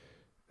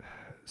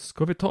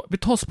 Vi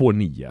tar spår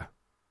 9.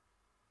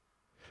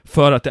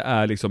 För att det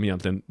är liksom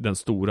egentligen den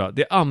stora,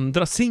 det är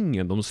andra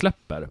singeln de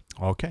släpper.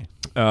 Okej.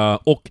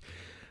 Och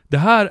det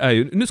här är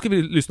ju, nu ska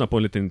vi lyssna på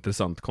en lite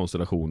intressant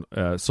konstellation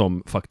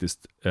som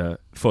faktiskt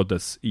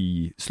föddes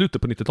i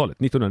slutet på 90-talet,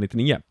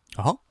 1999.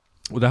 Aha.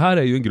 Och det här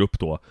är ju en grupp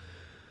då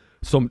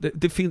som,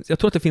 det finns, jag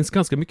tror att det finns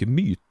ganska mycket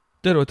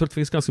myter och jag tror att det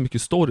finns ganska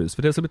mycket stories.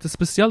 För det som är lite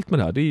speciellt med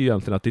det här, det är ju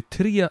egentligen att det är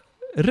 3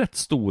 rätt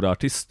stora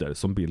artister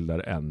som bildar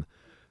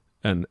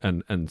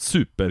en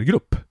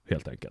supergrupp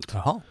helt enkelt.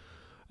 Aha.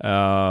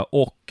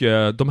 Och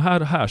de här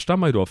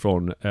härstammar ju då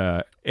från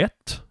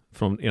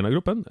från ena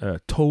gruppen,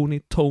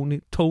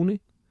 Tony.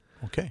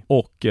 Okay.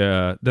 Och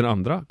den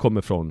andra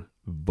kommer från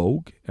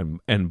Vogue,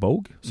 en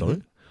Vogue,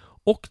 sorry.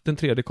 Och den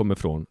tredje kommer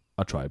från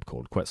A Tribe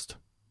Called Quest.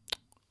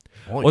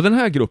 Oj. Och den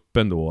här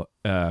gruppen då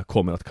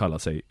kommer att kalla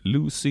sig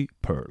Lucy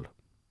Pearl.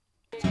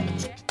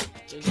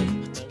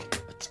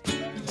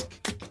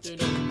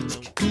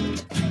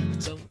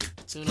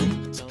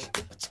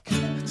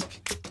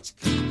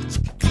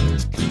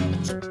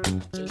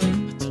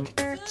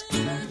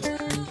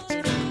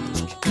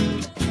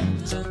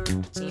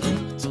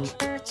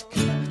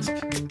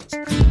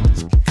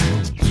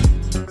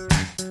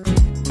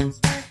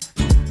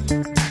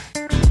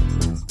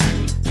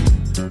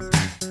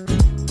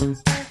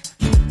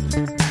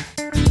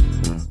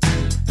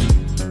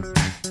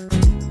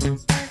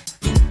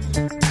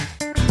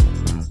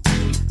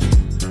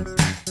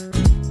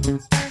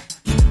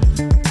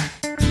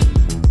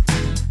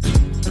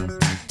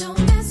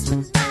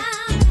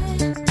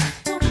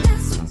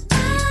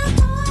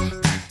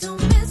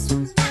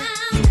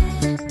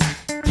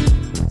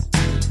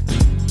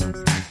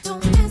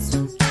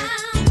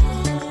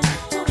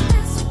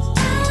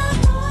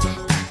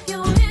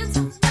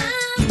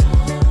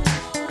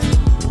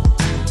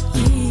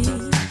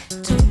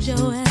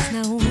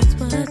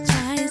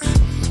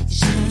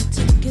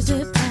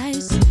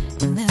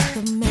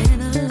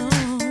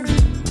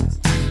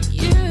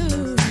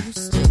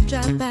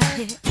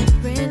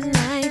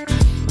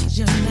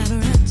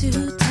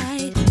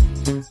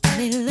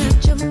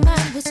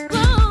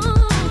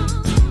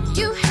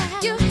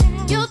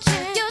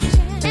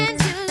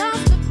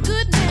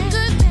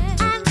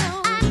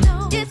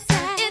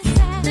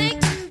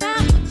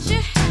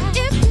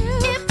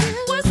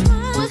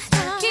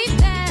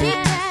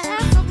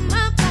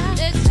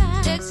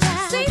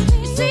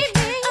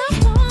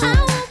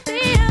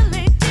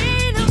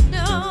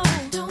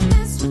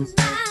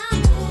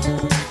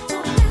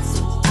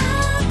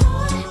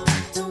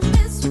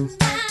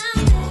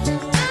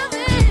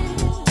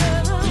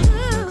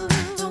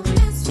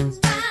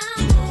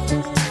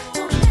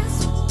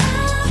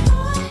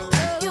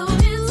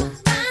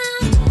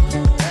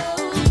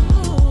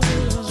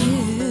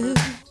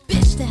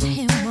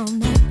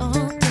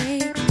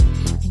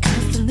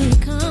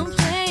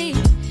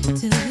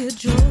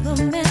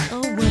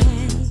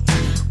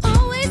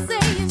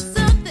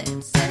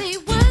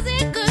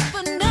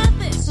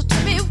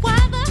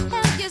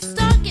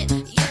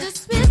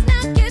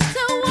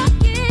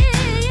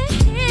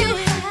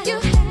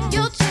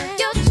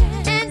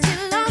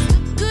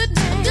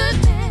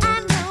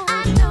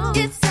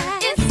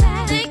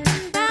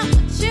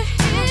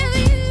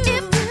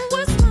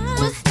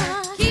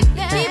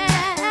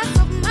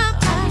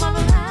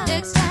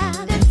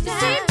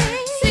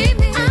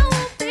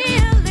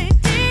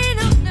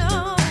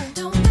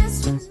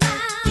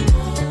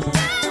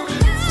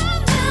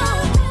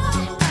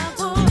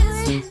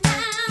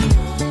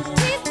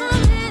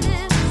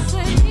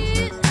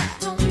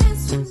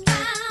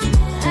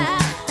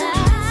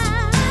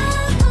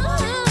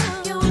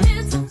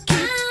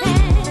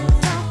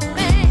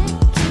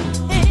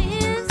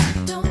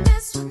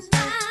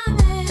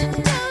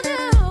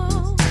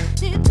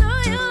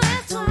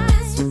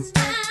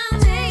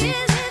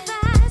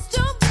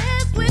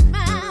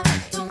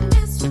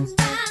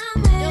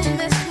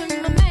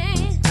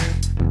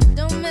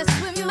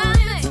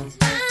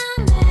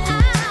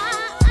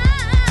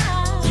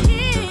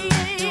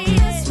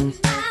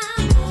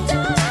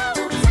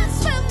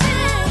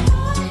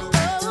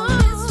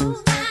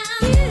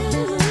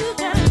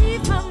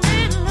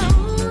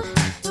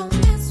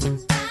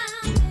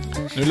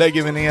 Nu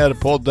lägger vi ner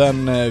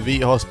podden.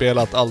 Vi har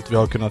spelat allt vi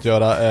har kunnat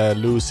göra.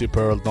 Lucy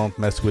Pearl, Don't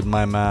Mess With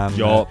My Man.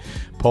 Ja.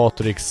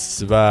 Patrik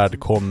Svärd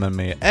kommer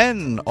med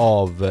en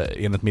av,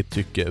 enligt mitt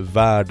tycke,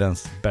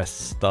 världens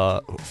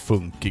bästa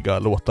funkiga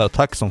låtar.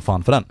 Tack som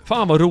fan för den.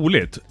 Fan vad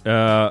roligt.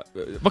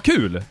 Vad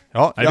kul.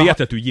 Ja, jag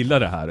vet att du gillar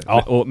det här.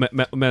 Ja.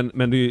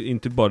 Men det är ju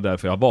inte bara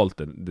därför jag har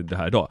valt det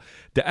här idag.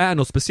 Det är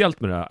något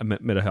speciellt med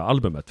det här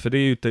albumet. För det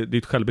är ju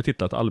ett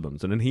självbetitlat album.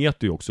 Så den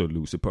heter ju också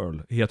Lucy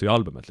Pearl. Det heter ju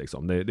albumet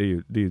liksom.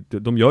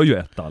 De gör ju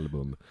ett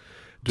album.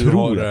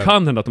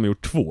 Kan hända att de har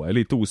gjort 2, jag är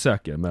lite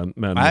osäker men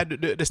nej,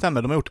 det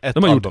stämmer, de har gjort ett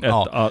album.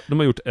 De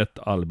har gjort ett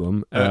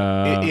album.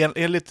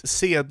 Enligt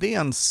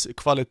CD:ns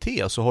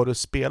kvalitet så har du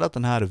spelat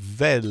den här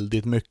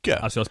väldigt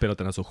mycket. Alltså jag har spelat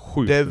den här så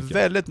sjukt det är mycket.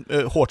 Väldigt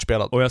hårt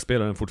spelat. Och jag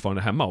spelar den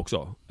fortfarande hemma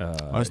också.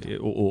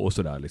 Och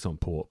sådär liksom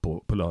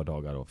på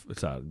lördagar och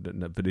så här,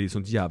 för det är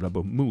sånt jävla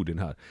mood i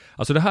den här.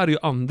 Alltså det här är ju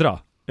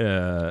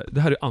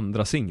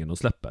andra singeln de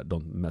släpper,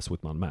 Don't Mess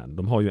With My Man.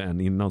 De har ju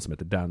en innan som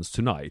heter Dance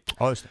Tonight.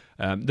 Ja, just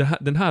det.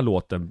 Den här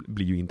låten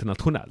blir ju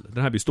internationell.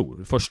 Den här blir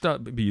stor. Första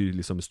blir ju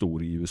liksom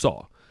stor i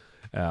USA.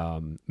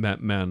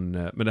 Men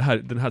den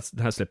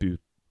här släpper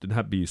ut. Den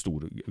här blir ju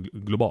stor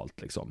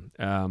globalt liksom.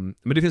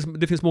 Men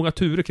det finns många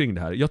turer kring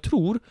det här. Jag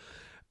tror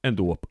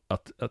ändå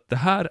att det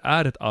här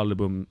är ett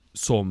album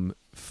som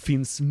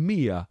finns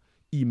med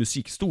i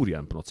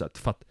musikhistorien på något sätt.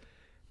 För att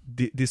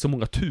det är så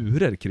många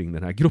turer kring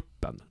den här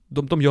gruppen.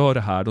 De gör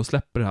det här, de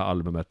släpper det här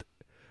albumet,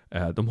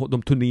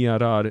 de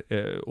turnerar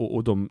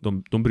och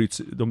de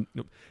bryts,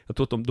 jag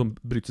tror att de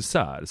bryts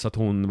isär. Så att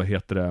hon,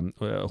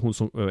 hon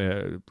som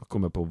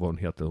kommer på vad hon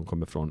heter, hon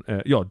kommer från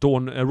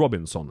Dawn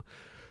Robinson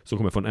som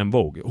kommer från En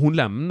Vogue. Hon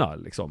lämnar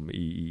liksom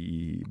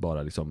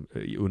bara liksom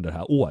under det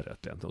här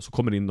året egentligen. Och så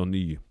kommer det in någon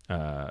ny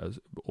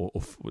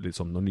och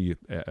liksom någon ny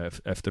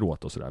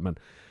efteråt och sådär. Men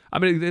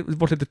det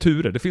var lite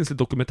turer. Det finns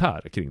lite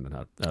dokumentärer kring den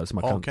här som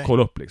man kan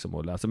kolla upp liksom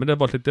och läsa. Men det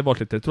var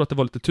lite, jag tror att det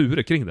var lite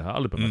turer kring det här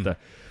albumet.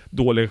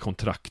 Dåliga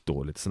kontrakt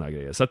och lite såna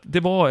grejer. Så att det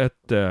var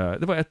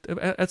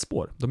ett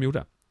spår de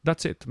gjorde.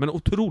 That's it. Men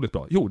otroligt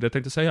bra. Jo, det jag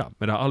tänkte säga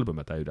med det här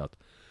albumet är ju det att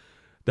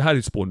det här är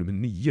ju spår nummer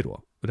 9 då.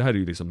 Och det här är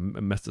ju liksom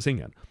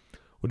mästersingeln.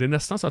 Och det är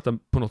nästan så att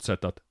på något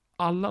sätt att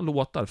alla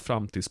låtar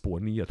fram till spår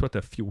 9, jag tror att det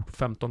är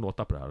 15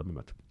 låtar på det här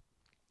albumet.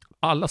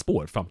 Alla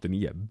spår fram till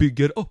 9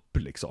 bygger upp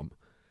liksom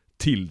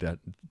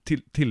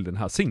till den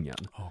här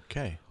singeln.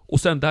 Okay.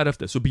 Och sen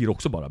därefter så blir det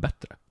också bara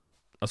bättre.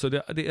 Alltså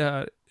det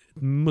är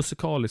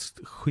musikaliskt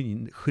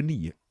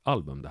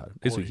genialbum det här.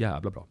 Det är så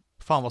jävla bra.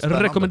 Fan vad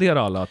spännande. Jag rekommenderar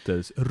alla att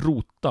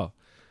rota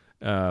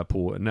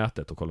på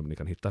nätet och kolla om ni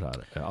kan hitta det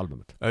här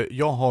albumet.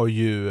 Jag har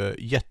ju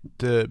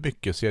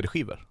jättemycket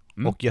CD-skivor.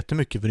 Och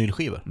jättemycket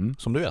vinylskivor,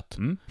 som du vet.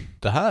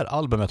 Det här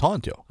albumet har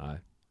inte jag. Nej.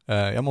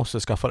 Jag måste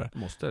skaffa det.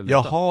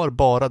 Jag har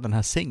bara den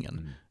här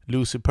singeln.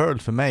 Lucy Pearl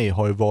för mig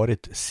har ju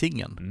varit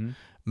singeln.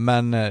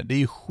 Men det är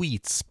ju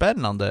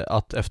skitspännande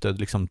att efter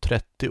liksom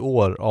 30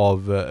 år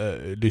av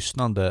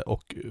lyssnande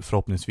och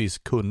förhoppningsvis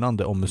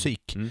kunnande om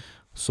musik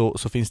så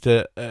finns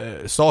det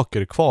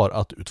saker kvar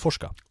att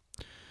utforska.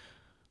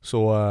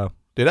 Så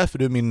det är därför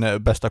du är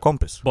min bästa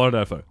kompis. Bara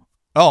därför?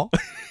 Ja.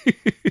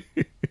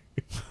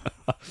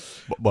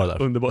 Bara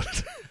där.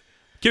 Underbart.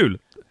 Kul.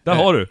 Där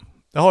har du.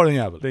 Jag har en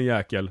jävel. Det är en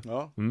jäkel.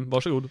 Ja.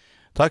 Varsågod.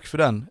 Tack för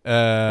den.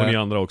 Och ni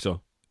andra också.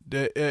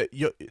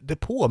 Det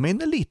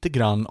påminner lite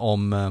grann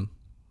om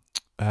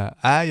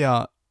är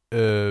jag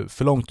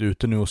för långt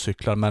ute nu och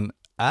cyklar, men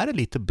är det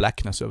lite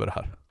Blackness över det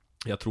här?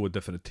 Jag tror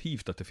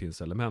definitivt att det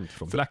finns element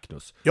från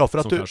Blackness för att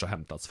som kanske har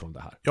hämtats från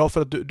det här. Ja,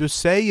 för att du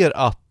säger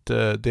att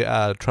det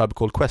är Tribe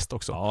Called Quest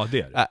också. Ja,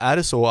 det är det. Är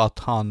det så att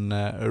han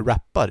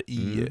rappar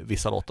i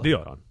vissa låtar? Det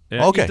gör han.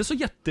 Okay. Inte så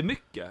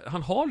jättemycket.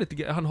 Han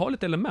har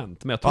lite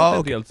element, men jag tror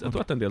att jag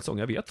tror att en del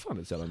sånger, jag vet fan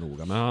inte så jävla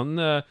noga, men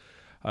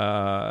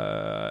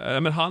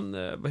han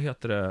vad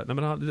heter det? Nej,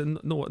 men han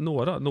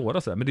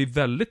några så här, men det är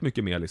väldigt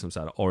mycket mer liksom så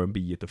här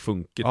R&B och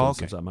funkigt och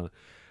så här,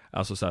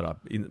 alltså så här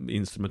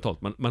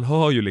instrumentalt. Man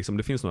hör ju liksom,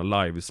 det finns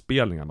några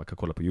livespelningar man kan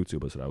kolla på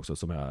YouTube och så där också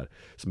som är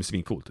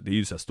svincoolt. Det är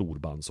ju så här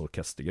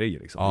storbandsorkestergrejer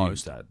liksom.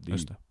 Ja,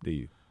 det är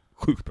ju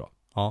sjukt bra.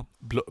 Ja,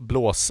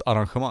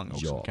 blåsarrangemang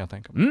också kan jag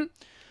tänka mig.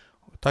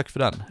 Tack för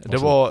den. Det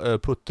var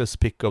Puttes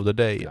pick of the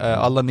day.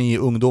 Alla ni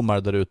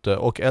ungdomar där ute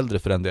och äldre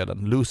för den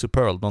delen. Lucy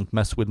Pearl, Don't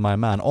Mess With My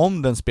Man.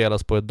 Om den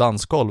spelas på ett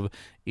dansgolv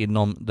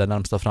inom den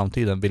närmsta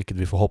framtiden, vilket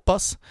vi får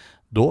hoppas,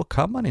 då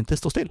kan man inte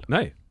stå still.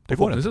 Nej, det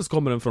går inte.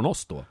 Kommer den från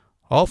oss då.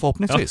 Ja,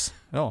 förhoppningsvis.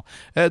 Ja.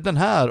 Den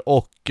här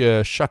och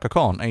Chaka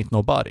Khan, Ain't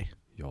Nobody.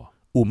 Ja.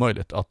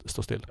 Omöjligt att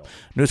stå still. Ja.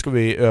 Nu ska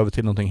vi över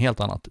till någonting helt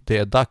annat. Det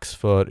är dags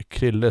för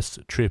Krilles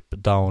Trip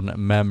Down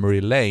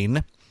Memory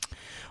Lane.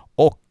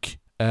 Och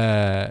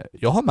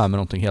jag har med mig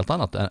någonting helt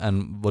annat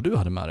än vad du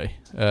hade med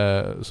dig.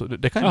 Så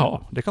det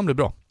kan bli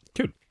bra.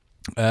 Kul.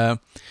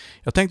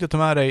 Jag tänkte ta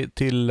med dig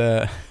till...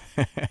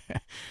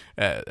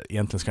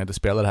 egentligen ska jag inte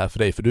spela det här för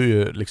dig, för du är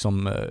ju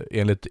liksom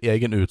enligt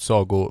egen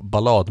utsago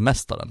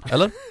balladmästaren,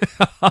 eller?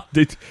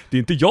 Det är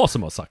inte jag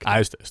som har sagt det. Nej,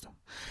 just det.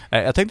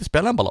 Jag tänkte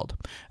spela en ballad.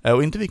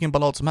 Och inte vilken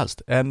ballad som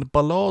helst. En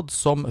ballad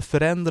som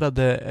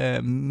förändrade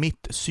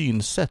mitt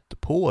synsätt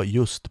på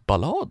just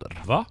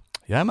ballader. Va?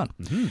 Jajamän.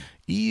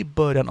 I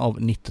början av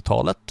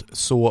 90-talet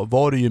så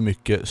var det ju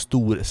mycket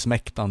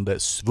storsmäktande,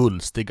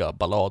 svulstiga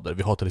ballader.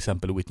 Vi har till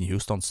exempel Whitney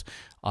Houstons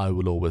I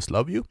Will Always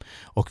Love You.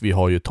 Och vi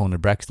har ju Tony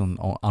Braxton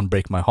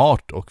Unbreak My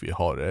Heart. Och vi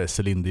har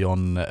Celine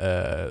Dion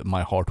My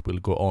Heart Will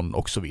Go On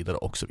och så vidare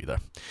och så vidare.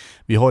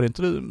 Vi har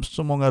inte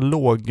så många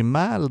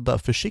lågmälda,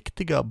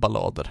 försiktiga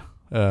ballader.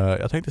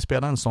 Jag tänkte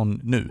spela en sån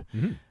nu.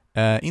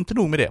 Inte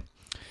nog med det.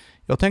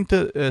 Jag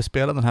tänkte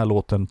spela den här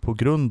låten på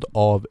grund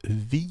av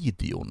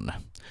videon.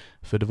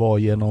 För det var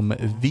genom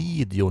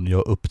videon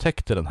jag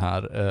upptäckte den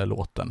här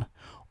låten.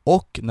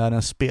 Och när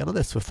den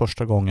spelades för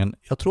första gången,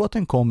 jag tror att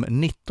den kom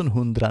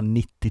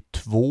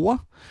 1992,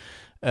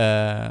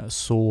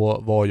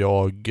 så var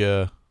jag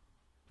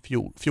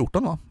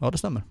 14 va? Ja, det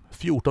stämmer.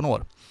 14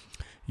 år.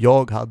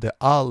 Jag hade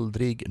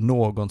aldrig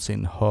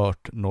någonsin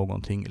hört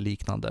någonting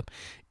liknande.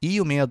 I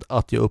och med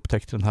att jag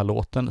upptäckte den här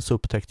låten så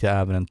upptäckte jag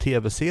även en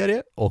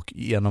tv-serie, och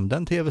genom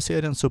den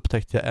tv-serien så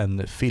upptäckte jag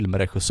en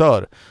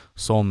filmregissör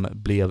som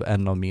blev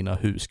en av mina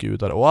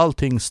husgudar, och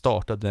allting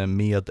startade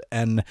med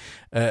en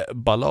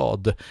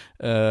ballad.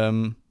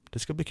 Det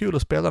ska bli kul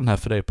att spela den här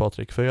för dig,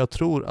 Patrik, för jag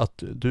tror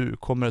att du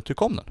kommer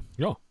tycka om den.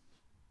 Ja.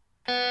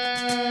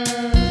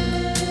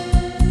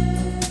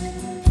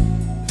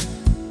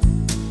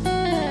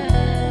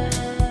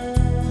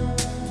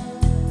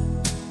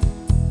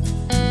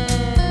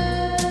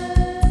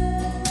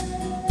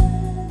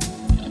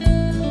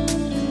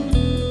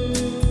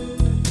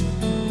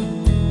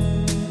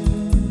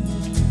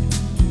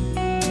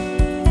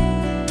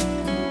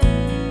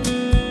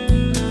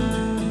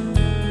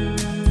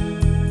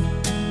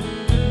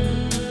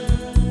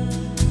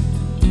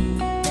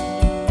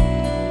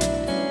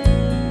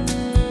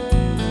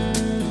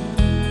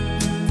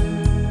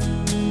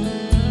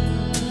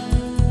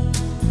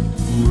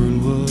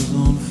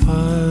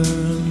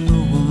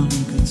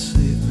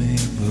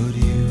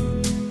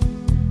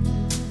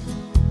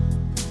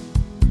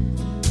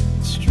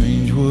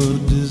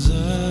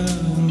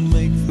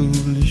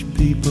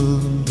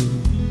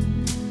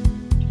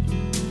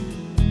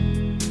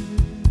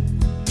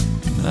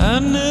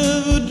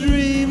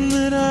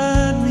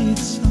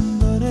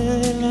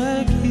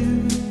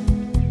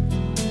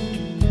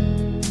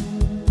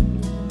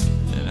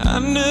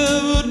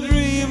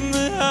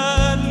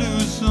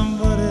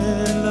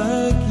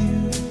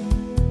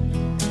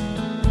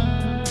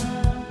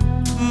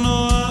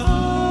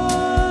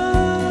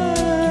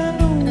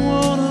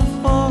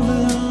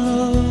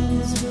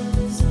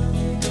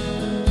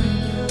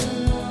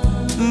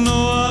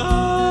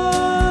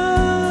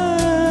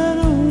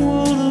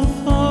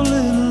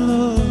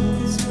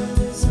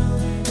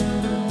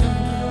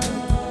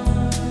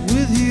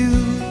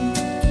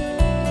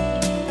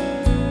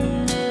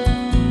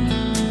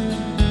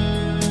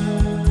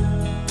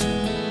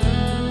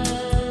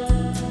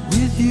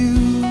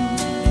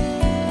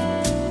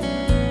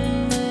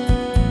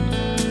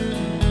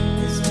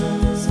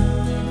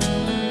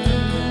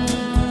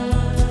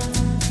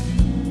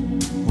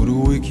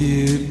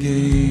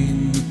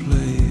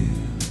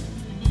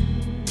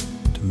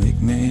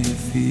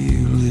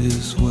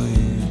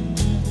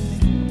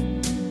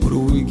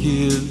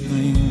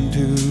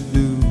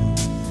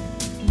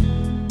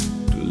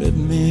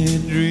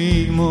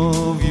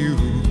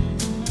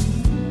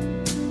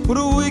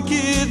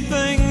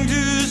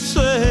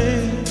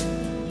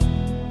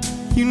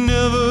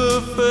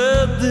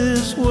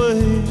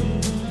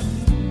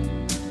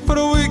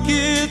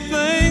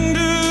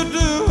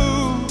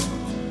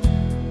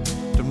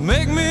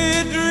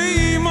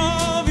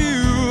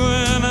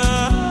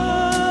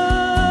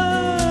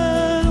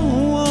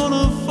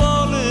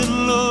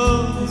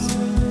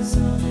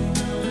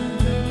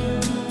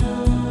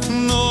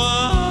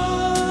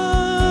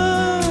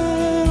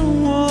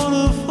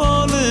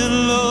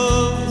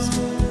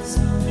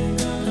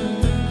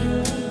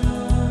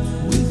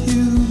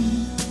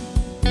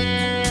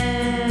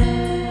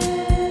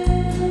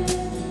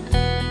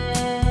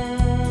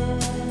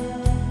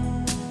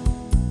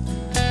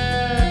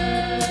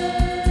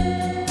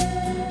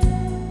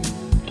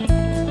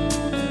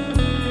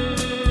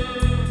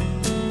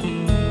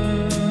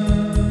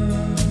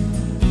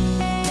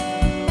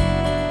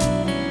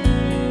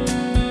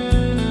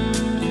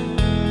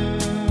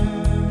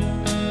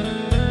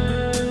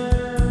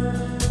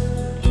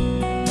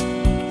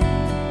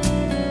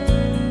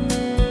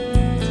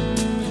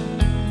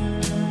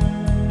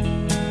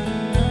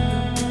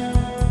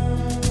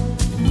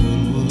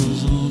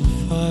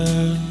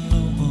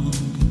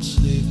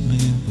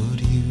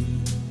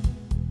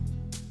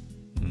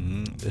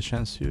 Det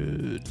känns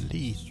ju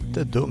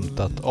lite dumt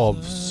att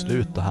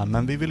avsluta här,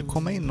 men vi vill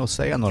komma in och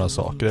säga några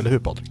saker, eller hur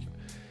Patrik?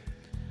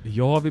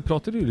 Ja, vi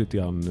pratade ju lite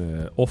grann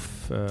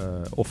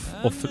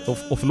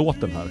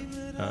off-låten här.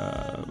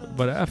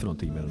 Vad det är för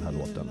någonting med den här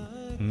låten.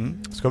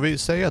 Ska vi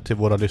säga till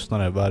våra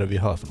lyssnare vad är det vi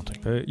hör för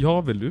någonting?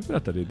 Ja, vill du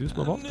berätta det? Du som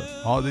har valt det.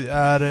 Ja, det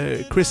är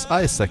Chris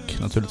Isaak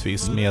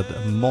naturligtvis med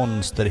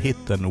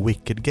monsterhitten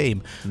Wicked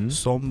Game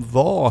som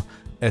var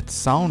ett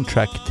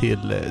soundtrack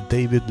till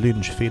David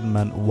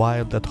Lynch-filmen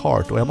Wild at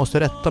Heart. Och jag måste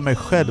rätta mig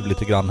själv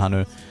lite grann här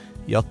nu.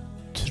 Jag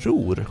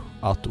tror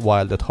att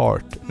Wild at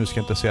Heart, nu ska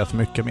jag inte säga för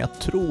mycket, men jag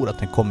tror att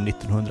den kom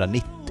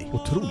 1990.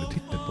 Otroligt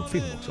titel på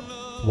film också.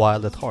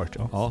 Wild at Heart,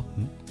 ja.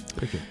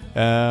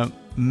 Ja,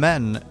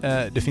 men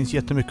det finns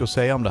jättemycket att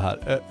säga om det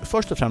här.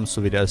 Först och främst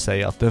så vill jag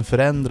säga att den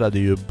förändrade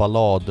ju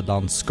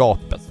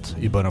balladlandskapet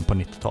i början på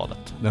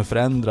 90-talet. Den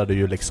förändrade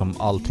ju liksom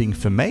allting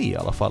för mig i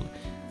alla fall.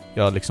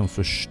 Jag liksom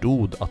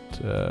förstod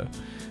att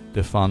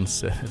det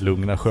fanns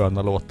lugna,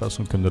 sköna låtar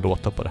som kunde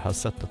låta på det här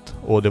sättet.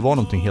 Och det var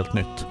någonting helt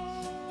nytt.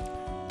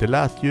 Det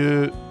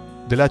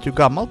lät ju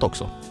gammalt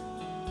också.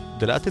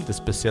 Det lät inte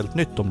speciellt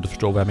nytt om du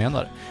förstår vad jag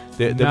menar.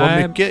 Det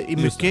var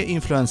mycket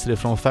influenser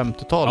från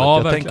 50-talet.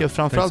 Ja, jag tänker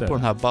framförallt på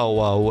den här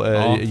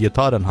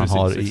Bow-Wow-gitarren han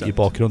har i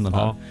bakgrunden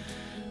här.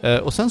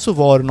 Och sen så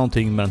var det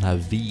någonting med den här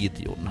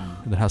videon.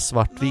 Den här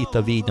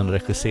svartvita videon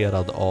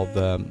regisserad av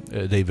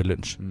David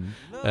Lynch.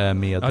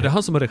 Med, det är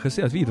han som har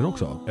regisserat videon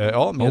också?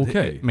 Ja,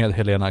 med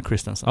Helena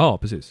Christensen. Ja,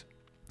 precis.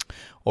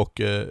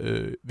 Och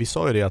vi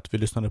sa ju det att vi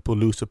lyssnade på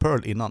Loser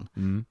Pearl innan.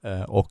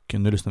 Och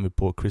nu lyssnar vi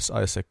på Chris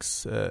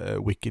Isaaks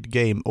Wicked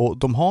Game. Och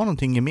de har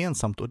någonting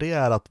gemensamt, och det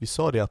är att vi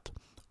sa det att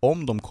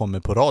om de kommer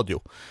på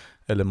radio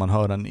eller man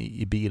hör den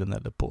i bilen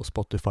eller på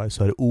Spotify,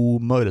 så är det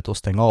omöjligt att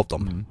stänga av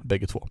dem,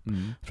 bägge två.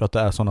 För att det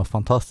är sådana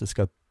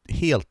fantastiska,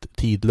 helt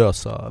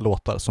tidlösa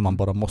låtar som man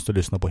bara måste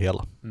lyssna på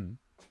hela.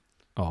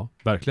 Ja,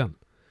 verkligen.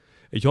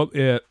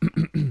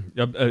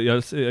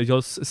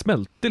 Jag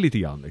smälte lite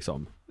grann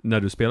liksom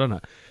när du spelar den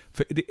här.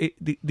 För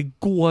det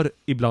går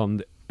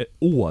ibland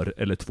år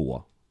eller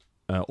två,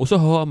 och så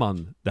hör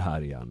man det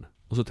här igen,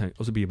 och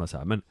så blir man så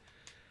här, men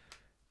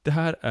det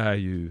här är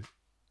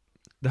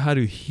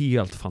ju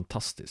helt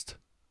fantastiskt.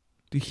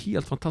 Det är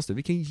helt fantastiskt.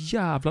 Vilken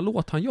jävla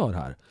låt han gör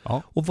här.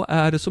 Ja. Och vad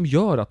är det som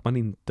gör att man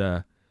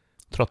inte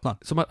tröttnar?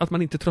 Att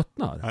man inte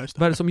tröttnar? Ja,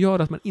 vad är det som gör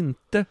att man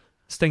inte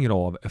stänger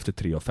av efter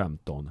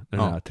 3.15 när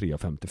den är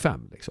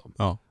 3.55 liksom?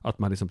 Ja. Att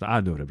man liksom,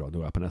 nu är det bra, nu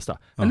är jag på nästa.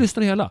 Jag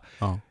lyssnar hela.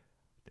 Ja.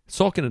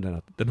 Saken är den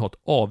att den har ett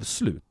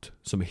avslut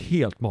som är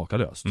helt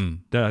makalöst.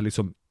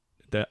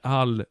 Där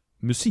all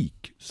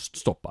musik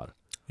stoppar.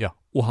 Ja.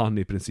 Och han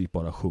i princip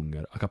bara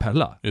sjunger a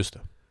cappella. Just det.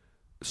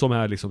 Som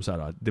är liksom så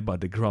här, det är bara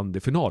the grande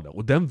finale.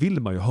 Och den vill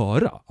man ju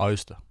höra. Ja,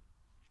 just det.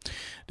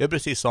 Det är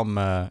precis som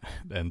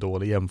en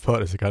dålig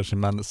jämförelse kanske,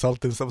 men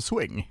Sultans of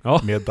Swing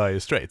med Dire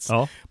Straits.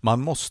 Ja.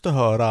 Man måste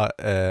höra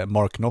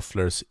Mark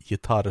Knopflers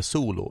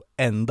gitarrsolo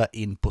ända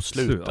in på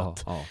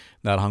slutet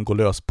när han går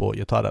lös på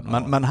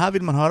gitarren. Men här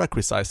vill man höra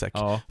Chris Isaak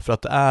för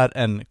att det är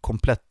en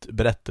komplett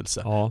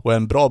berättelse. Och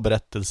en bra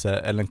berättelse,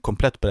 eller en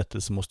komplett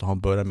berättelse, måste ha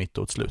en början, mitt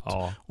och ett slut.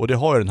 Och det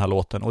har ju den här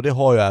låten, och det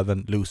har ju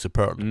även Loser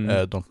Pearl,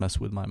 Don't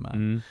Mess With My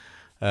Man.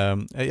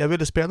 Jag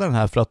ville spela den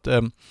här för att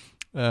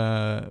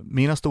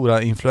mina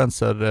stora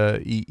influenser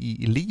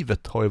i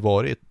livet har ju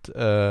varit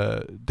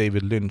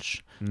David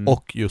Lynch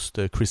och just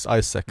Chris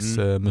Isaaks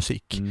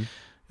musik.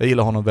 Jag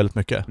gillar honom väldigt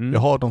mycket. Jag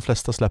har de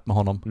flesta släpp med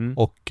honom.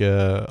 Och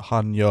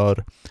han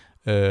gör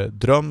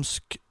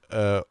drömsk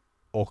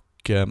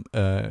och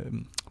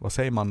vad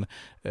säger man,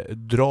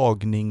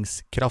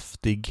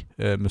 dragningskraftig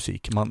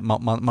musik.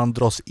 Man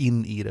dras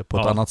in i det på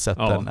ett annat sätt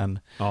än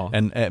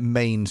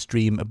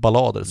mainstream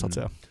ballader så att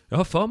säga. Jag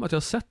har för mig att jag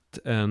har sett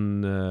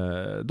en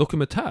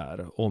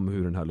dokumentär om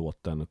hur den här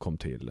låten kom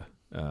till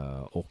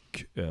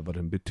och vad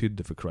den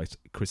betydde för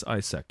Chris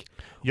Isaak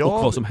och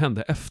vad som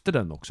hände efter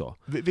den också.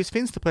 Visst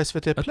finns det på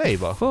SVT Play,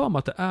 va? Jag för mig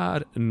att det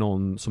är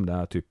någon som det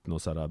är typ någon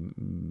sån här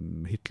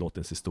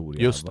hitlåtens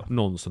historia. Just det.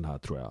 Någon sån här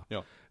tror jag.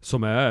 Ja.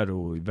 Som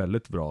är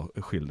väldigt bra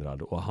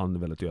skildrad, och han är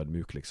väldigt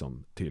ödmjuk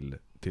liksom till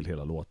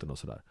hela låten och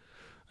sådär.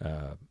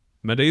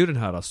 Men det är ju den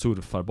här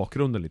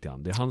surfarbakgrunden lite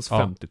grann. Det är hans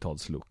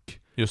 50-talslook.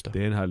 Just det.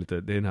 Det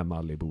är den här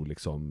Malibu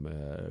liksom,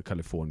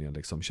 Kalifornien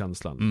liksom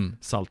känslan.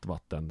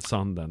 Saltvatten,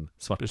 sanden,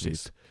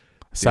 svartvit.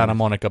 Santa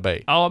Monica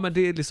Bay. Ja, men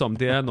det är liksom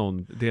det är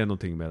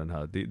någonting med den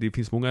här. Det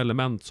finns många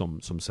element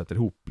som sätter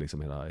ihop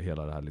liksom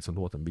hela det här liksom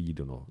låten,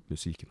 videon och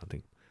musiken och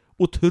allting.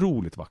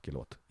 Otroligt vacker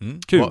låt.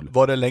 Kul.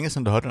 Var det länge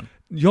sedan du hörde den?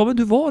 Ja, men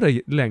det var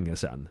det länge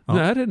sedan. Nu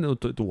är det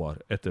nog ett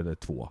år, ett eller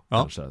två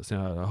kanske, sen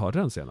jag hörde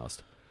den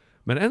senast.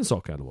 Men en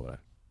sak kan jag lova dig.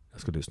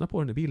 Jag ska lyssna på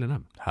den i bilen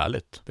hem.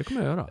 Härligt. Det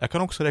kommer jag göra. Jag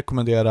kan också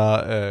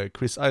rekommendera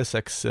Chris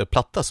Isaaks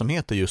platta som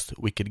heter just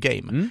Wicked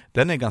Game.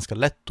 Den är ganska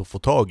lätt att få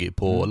tag i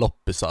på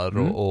loppisar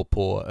och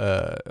på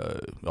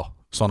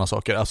sådana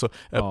saker. Alltså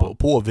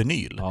på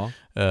vinyl. Ja.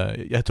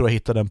 Jag tror jag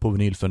hittade den på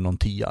vinyl för någon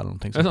 10 eller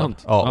någonting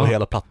sånt. Och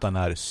hela plattan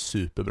är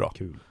superbra.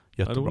 Kul.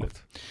 Jättebra.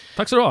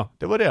 Tack så du ha.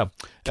 Det var det.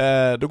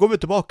 Då går vi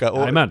tillbaka.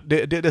 Och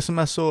det som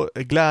är så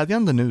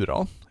glädjande nu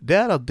då, det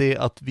är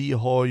att vi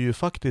har ju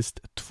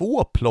faktiskt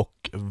 2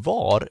 plock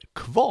var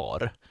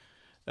kvar.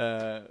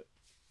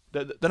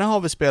 Den här har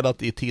vi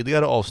spelat i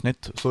tidigare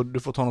avsnitt, så du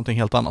får ta någonting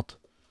helt annat.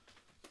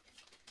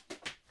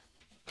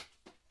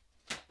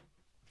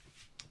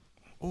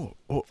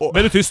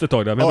 Väldigt tyst ett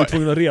tag där, men jag var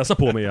tvungen att resa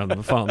på mig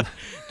igen. Fan.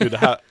 Du,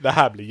 det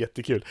här blir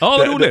jättekul. Ja,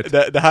 vad roligt.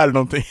 Det här är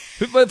någonting.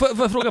 Får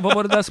jag fråga, vad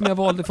var det där som jag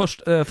valde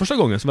första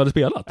gången som vi hade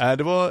spelat?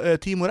 Det var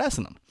Timo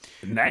Räsänen.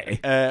 Nej.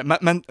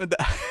 Men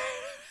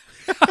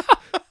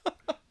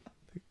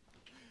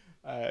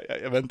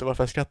jag vet inte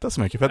varför jag skrattar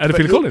så mycket. Är det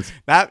Phil Collins?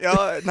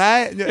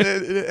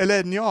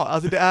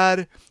 Alltså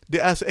det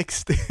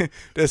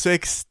är så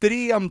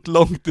extremt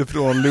långt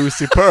ifrån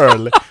Lucy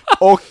Pearl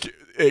och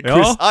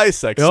Chris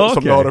Isaak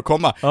som har att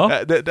komma. Ja.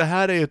 Det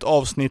här är ju ett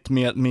avsnitt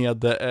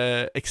med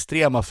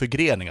extrema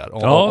förgreningar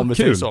om vi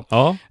säger så.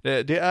 Ja.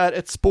 Det är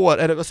ett spår,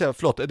 eller vad säger jag,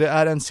 förlåt, det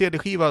är en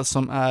CD-skiva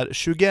som är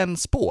 21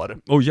 spår.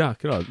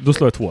 Jäklar, då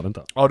slår jag 2,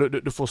 vänta. Ja,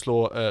 du får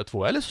slå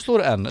 2, eller så slår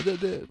du en.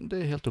 Det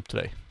är helt upp till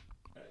dig.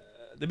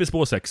 Det blir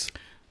spår 6.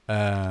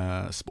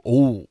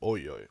 Oj.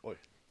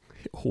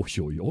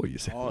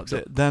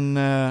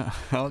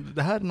 Ja,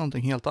 det här är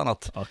någonting helt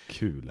annat. Ja,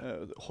 kul.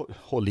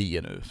 Håll i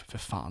er nu, för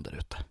fan där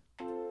ute.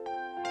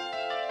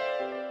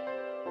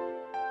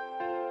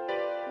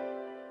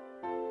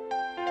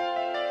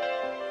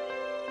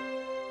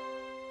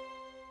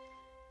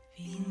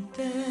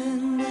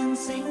 Vintern den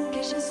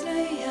sänker sin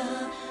slöja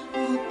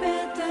och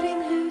bäddar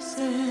in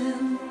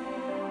husen.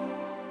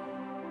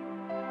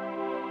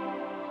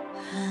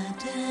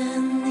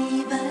 Härden i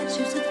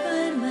värdshuset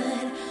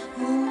värmer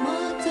och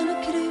maten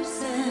och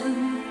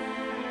krusen.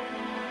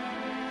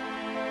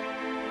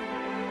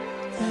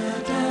 Där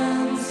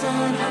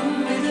dansar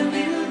han med den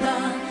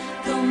vilda.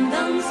 De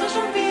dansar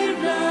som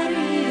virvlar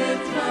i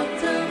ett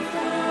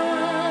vattenfall.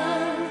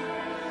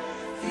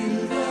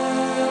 Fyllda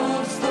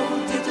av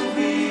stolthet och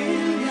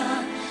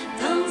vilja.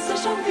 Dansar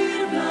som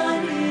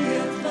virvlar i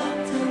ett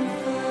vattenfall.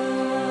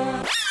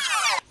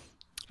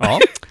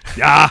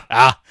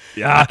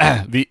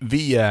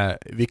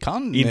 Vi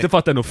kan... Inte för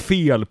att det är något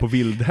fel på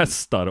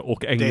vildhästar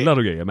och änglar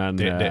och grejer, men...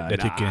 Det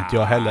tycker inte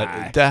jag heller.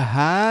 Det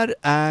här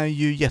är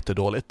ju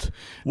jättedåligt.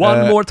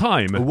 One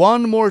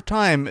more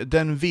time,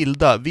 den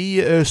vilda.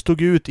 Vi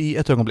stod ut i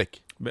ett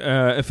ögonblick.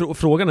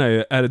 Frågan är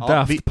ju, är det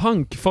Daft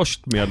Punk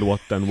först med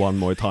låten One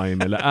More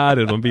Time, eller är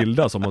det de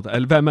vilda som...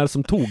 Eller vem är det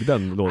som tog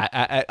den låten?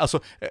 Alltså,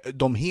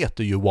 de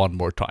heter ju One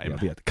More Time.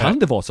 Jag vet. Kan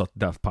det vara så att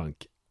Daft Punk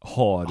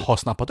har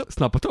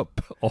snappat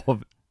upp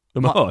av...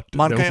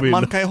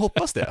 Man kan ju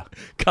hoppas det.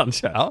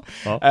 Kanske. Ja.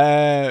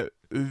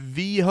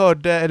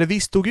 Vi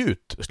stod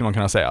ut, skulle man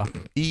kunna säga,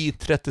 i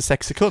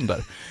 36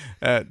 sekunder.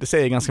 Det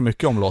säger ganska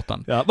mycket om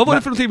låten. Ja. Vad var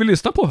det för någonting vi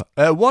lyssnade på?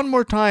 One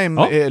More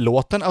Time är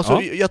låten.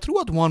 Alltså, jag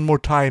tror att One More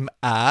Time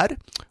är,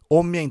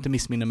 om jag inte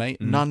missminner mig,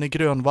 Nanne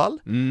Grönvall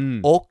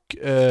och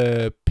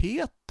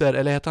Peter,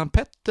 eller heter han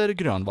Petter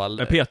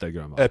Grönvall? Peter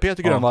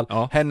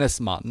Grönvall, hennes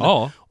man.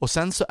 Ja. Och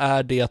sen så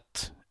är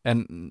det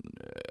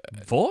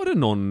var det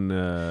någon...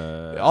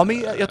 Ja,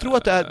 men jag tror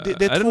att det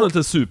är det någon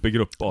liten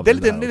supergrupp av det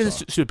är en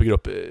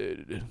supergrupp.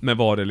 Men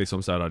var det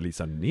liksom så här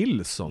Lisa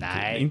Nilsson?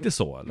 Nej. Inte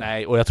så, eller?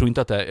 Nej, och jag tror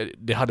inte att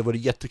det hade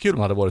varit jättekul om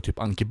det hade varit typ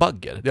Anki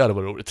Bagger. Det hade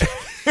varit roligt.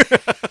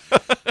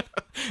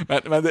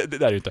 Men det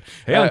där är ju inte.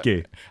 Hej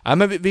Anki!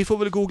 Men vi får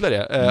väl googla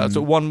det. Alltså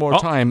One More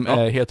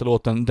Time heter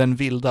låten Den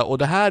vilda. Och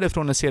det här är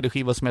från en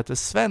CD-skiva som heter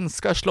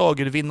Svenska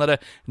schlagervinnare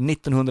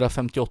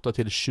 1958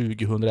 till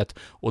 2001.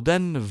 Och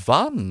den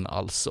vann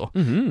alltså.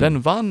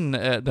 Den vann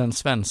den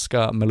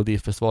svenska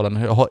melodifestivalen.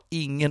 Jag har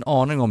ingen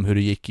aning om hur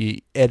det gick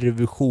i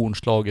Eurovision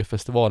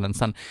schlagerfestivalen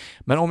sen.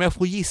 Men om jag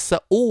får gissa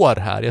år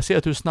här. Jag ser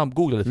att du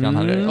snabbgooglar lite grann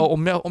här.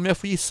 Om jag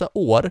får gissa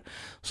år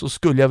så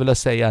skulle jag vilja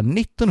säga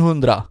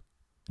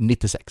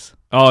 1996.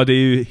 Ja, det är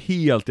ju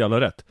helt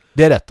jävla rätt.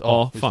 Det är rätt.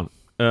 Ja, fan.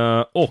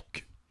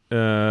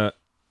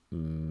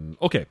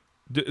 Okej.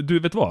 Du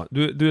vet vad?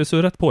 Du är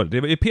så rätt på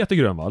det. Det är Peter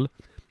Grönvall,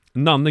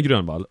 Nanne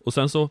Grönvall och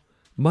sen så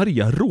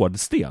Maria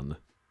Rådsten.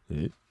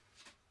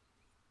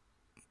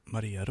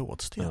 Maria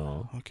Rådsten?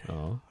 Ja. Okej.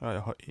 Ja.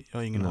 Jag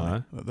har ingen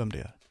aning vem det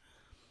är.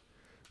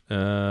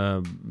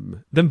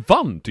 Den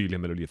vann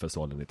tydligen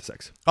Melodifestivalen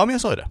 96. Ja, men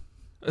jag sa ju det.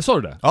 Sa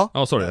du det?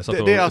 Ja, sorry. Jag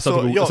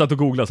satt och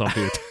googlade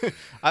samtidigt.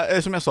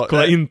 Som jag sa.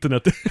 Kolla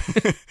internet.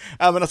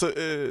 Ja, men alltså,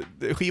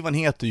 skivan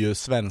heter ju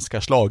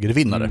Svenska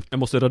schlagervinnare. Jag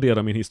måste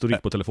radera min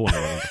historik på telefonen.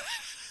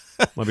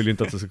 Man vill ju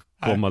inte att det ska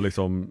komma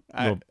liksom...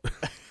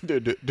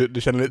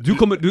 Du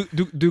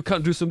känner...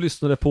 Du som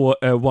lyssnade på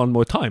One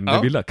More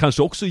Time,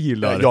 kanske också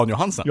gillar... Jan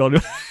Johansson.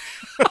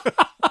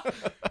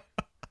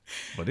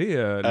 Var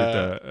det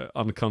lite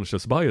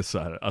unconscious bias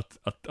här?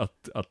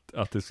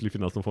 Att det skulle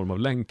finnas någon form av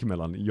länk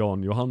mellan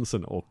Jan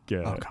Johansson och...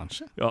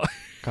 kanske. Ja,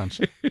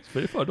 kanske. Det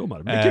är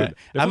fördomar, men kul.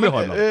 Det får vi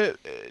ha ibland.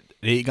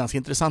 Det är ganska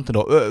intressant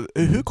ändå.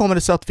 Hur kommer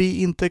det sig att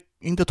vi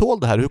inte tål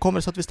det här? Hur kommer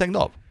det sig att vi stängde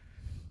av?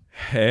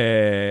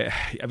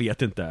 Jag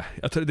vet inte.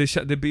 Jag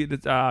tror det blir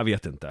lite, jag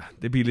vet inte.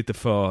 Det blir lite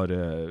för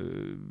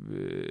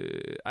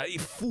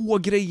få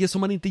grejer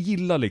som man inte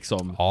gillar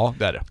liksom. Ja,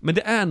 det är det. Men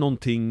det är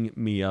någonting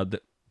med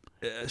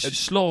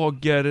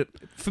slager,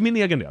 för min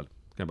egen del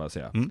kan jag bara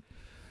säga.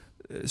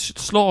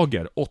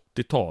 Slager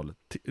 80-tal,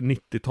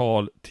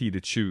 90-tal,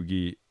 tidigt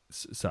 20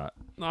 så här.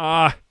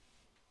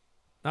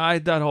 Nej,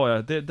 där har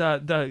jag.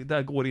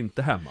 Där går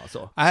inte hem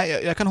alltså.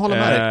 Nej, jag kan hålla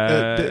med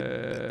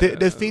dig.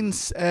 Det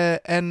finns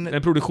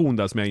en produktion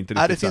där som jag inte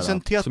riktigt... det finns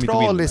en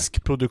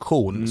teatralisk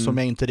produktion som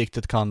jag inte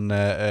riktigt kan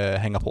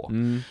hänga på.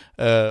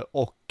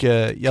 Och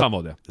jag kan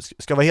vara det.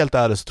 Ska vara helt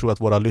ärlig så tror jag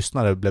att våra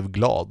lyssnare blev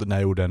glad när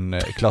jag gjorde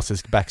en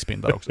klassisk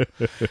backspin där också.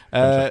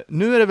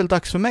 Nu är det väl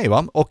dags för mig,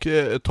 va? Och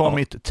ta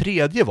mitt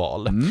tredje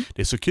val.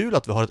 Det är så kul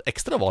att vi har ett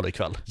extra val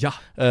ikväll. Ja.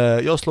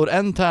 Jag slår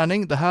en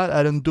tärning. Det här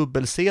är en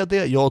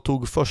dubbel-CD. Jag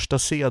tog första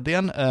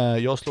CD:n.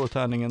 Jag slår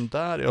tärningen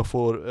där. Jag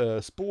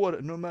får spår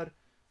nummer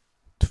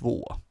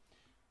 2.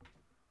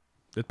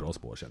 Det är ett bra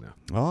spår, känner jag.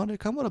 Ja, det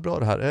kan vara bra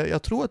det här.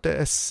 Jag tror att det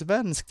är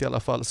svenskt i alla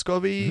fall. Ska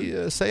vi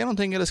säga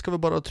någonting eller ska vi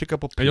bara trycka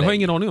på play? Jag har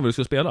ingen aning om vad du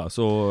ska spela,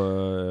 så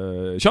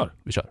kör.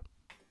 Vi kör.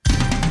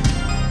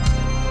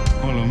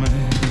 Håll mig.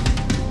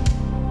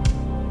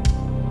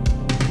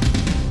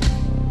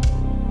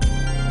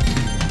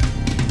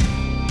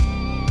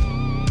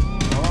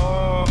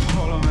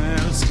 Håll mig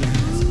älskling.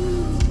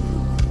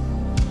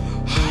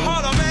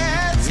 Håll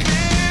mig älskling.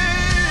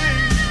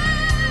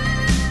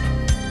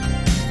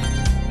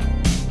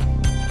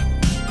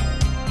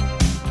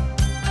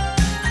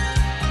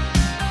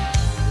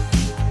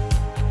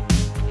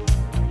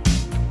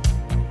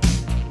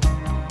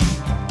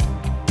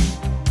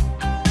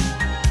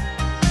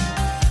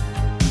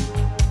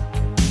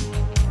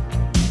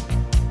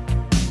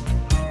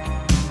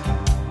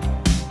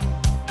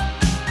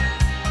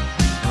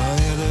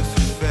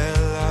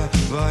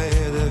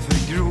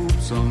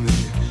 Som vi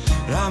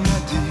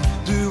ramlat i,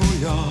 du och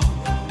jag.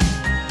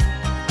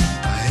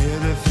 Vad är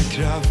det för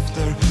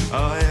krafter,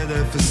 vad är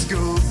det för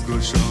skuggor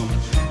som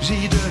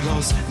rider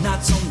oss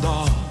natt som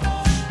dag?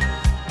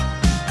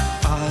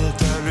 Allt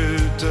där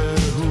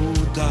ute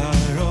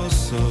hotar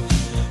oss och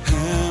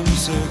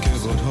hemsöker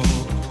vårt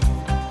hopp.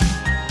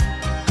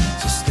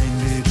 Så stäng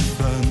ditt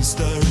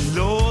fönster,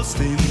 lås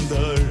din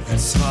dörr. En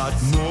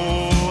svart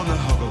måne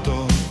har gått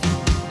upp.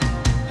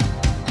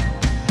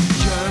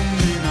 Göm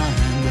dina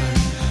händer,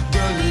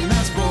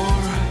 mina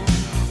spår.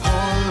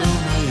 Håll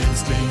mig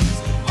älskling,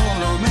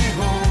 håll mig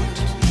hårt.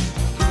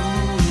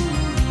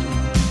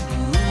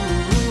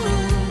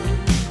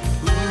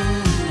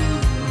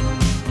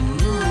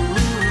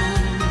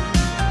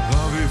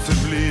 Var vi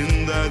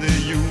förblindade,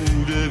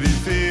 gjorde vi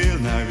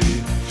fel när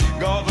vi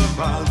gav upp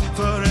allt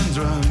för en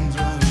dröm.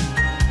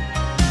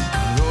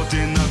 Låt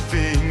dina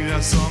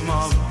fingrar som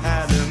av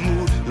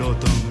ädelmod,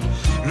 låt dem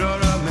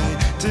röra mig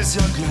tills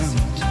jag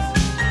glömt.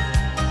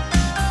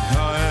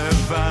 Jag är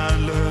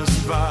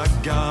värnlös,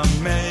 vagga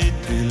mig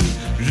till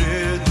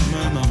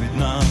rytmen av mitt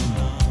namn.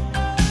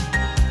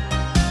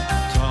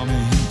 Ta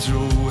min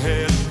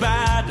trohet,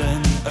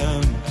 världen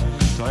ömt.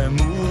 Ta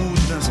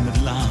emot den som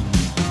ett lamm.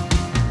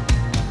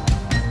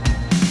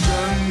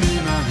 Döm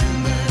mina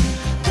händer,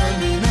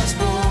 döm mina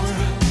spår.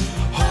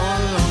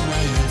 Håll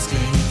mig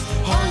älskling,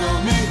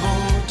 håll mig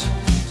hårt.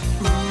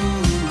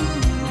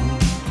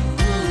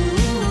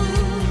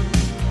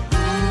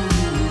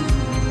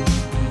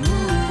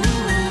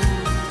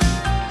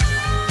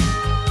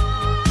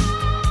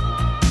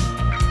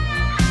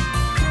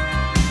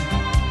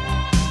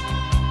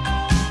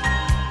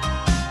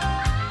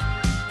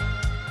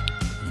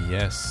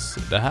 Yes,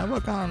 det här var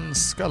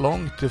ganska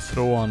långt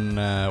ifrån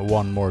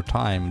One More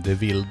Time, det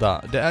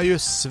vilda. Det är ju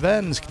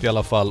svenskt i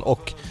alla fall,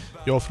 och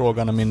jag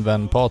frågade min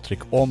vän Patrik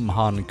om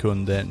han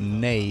kunde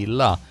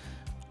naila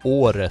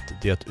året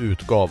det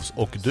utgavs,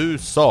 och du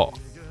sa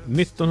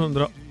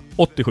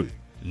 1987.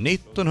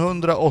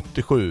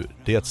 1987,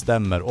 det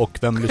stämmer. Och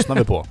vem lyssnar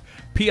vi på?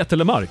 Peter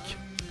Le Marc.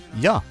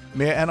 Ja,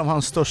 med en av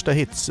hans största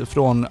hits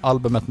från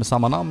albumet med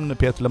samma namn,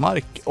 Peter Le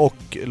Marc,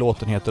 och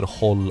låten heter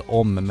Håll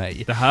om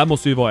mig. Det här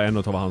måste ju vara en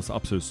av hans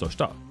absolut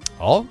största.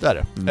 Ja, det är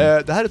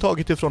det. Det här är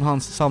taget ifrån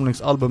hans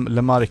samlingsalbum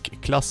Le Marc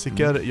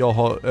Klassiker. Jag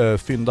har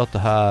fyndat det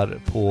här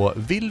på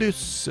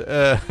Willys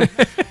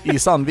i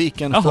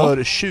Sandviken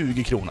för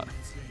 20 kronor.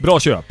 Bra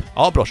köp.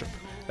 Ja, bra köp.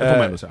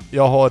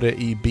 Jag har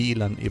det i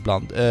bilen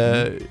ibland.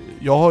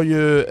 Jag har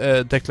ju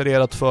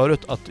deklarerat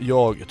förut att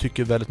jag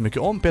tycker väldigt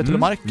mycket om Peter Le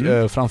Marc.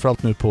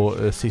 Framförallt nu på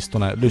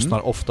sistone.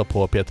 Lyssnar ofta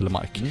på Peter Le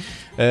Marc.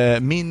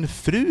 Min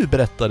fru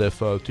berättade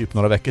för typ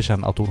några veckor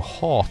sedan att hon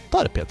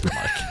hatar Peter Le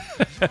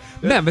Marc.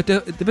 Men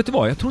vet du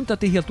vad? Jag tror inte att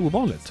det är helt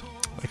ovanligt.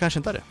 Det kanske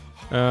inte är det.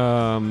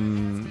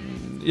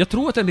 Jag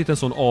tror att det är en liten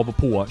sån av och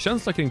på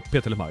känsla kring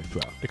Peter Le Marc,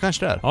 tror jag. Det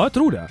kanske det är. Ja, jag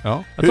tror det.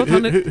 Ja. Jag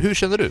tror att hur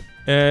känner du?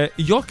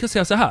 Jag kan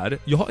säga så här.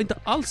 Jag har inte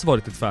alls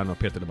varit ett fan av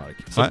Peter Le Marc.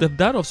 Så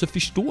därav så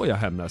förstår jag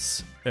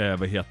hennes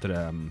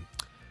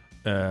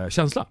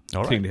känsla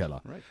kring det hela.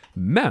 Right.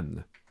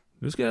 Men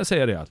nu ska jag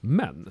säga det att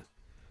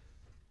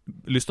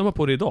lyssnar man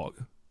på det idag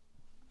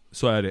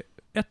så är det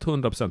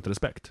 100%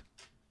 respekt.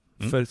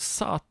 För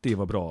Sati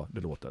var bra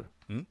det låter.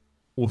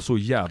 Och så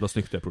jävla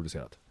snyggt det är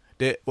producerat.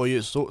 Det var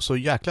ju så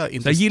jäkla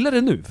intressant. Jag gillar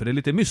det nu, för det är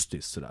lite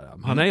mystiskt sådär.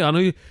 Han har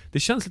ju, det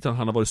känns lite att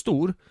han har varit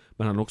stor,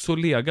 men han har också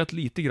legat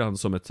lite grann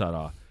som ett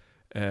sådär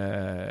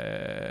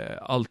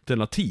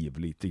alternativ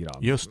lite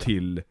grann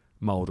till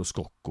Mauro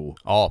Scocco.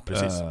 Ja,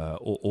 precis.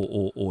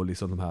 Och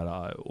liksom de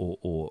här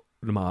och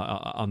de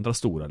här andra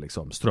stora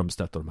liksom,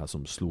 Strömstedt och de här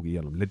som slog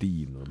igenom,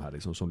 Ledin och de här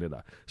liksom, som det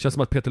där. Känns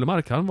som att Peter Le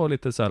Marc, han var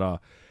lite så här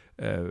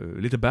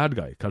lite bad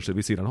guy, kanske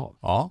vid sidan av.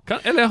 Ja.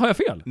 Eller har jag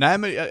fel? Nej,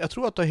 men jag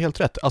tror att du har helt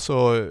rätt.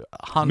 Alltså,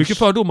 mycket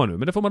fördomar nu,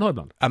 men det får man ha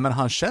ibland. Ja, men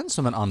han känns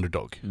som en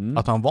underdog.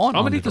 Att han var en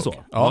underdog. Men lite så.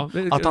 Ja,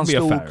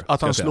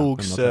 att han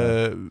slogs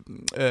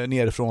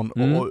nerifrån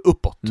och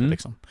uppåt.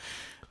 Liksom.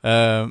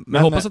 Men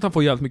jag hoppas att han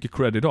får jävligt mycket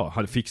cred idag.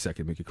 Han fick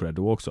säkert mycket cred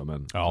då också,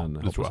 men jag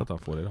hoppas att han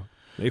får det idag.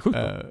 Det är sjukt.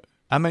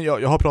 Men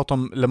jag har pratat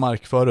om Le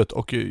Marc förut,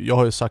 och jag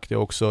har ju sagt det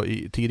också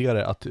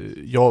tidigare, att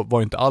jag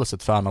var inte alls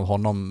ett fan av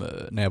honom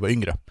när jag var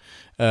yngre.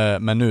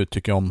 Men nu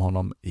tycker jag om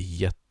honom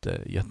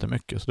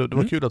jättemycket. Så det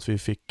var kul att vi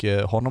fick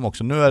honom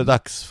också. Nu är det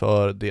dags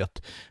för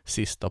det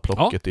sista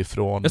plocket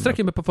ifrån... Jag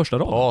sträcker mig på första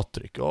raden.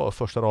 Patrik,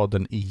 första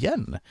raden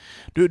igen.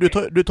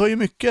 Du tar ju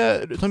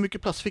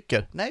mycket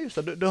plastfickor. Nej, just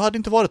det, du hade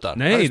inte varit där.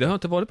 Nej, det har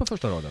inte varit på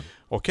första raden.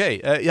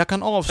 Okej, jag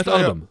kan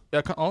avslöja...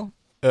 Ett album.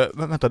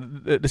 Vänta,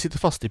 det sitter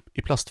fast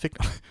i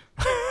plastfickan.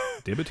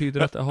 Det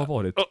betyder att det har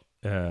varit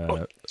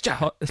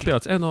har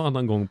spelats en och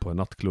annan gång på en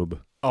nattklubb.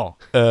 Ja.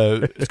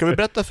 Ska vi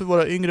berätta för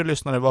våra yngre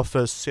lyssnare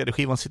varför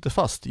CD-skivan sitter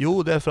fast?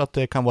 Jo, det är för att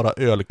det kan vara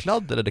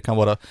ölkladd, eller det kan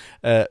vara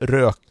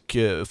rök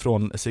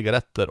från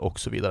cigaretter och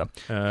så vidare.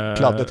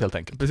 Kladdet helt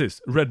enkelt.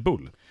 Precis,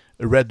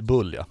 Red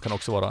Bull, ja, kan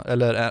också vara.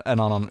 Eller en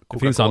annan Coca-Cola. Det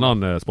finns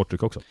annan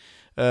sportdryck också.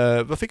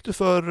 Vad fick du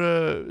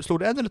för... slog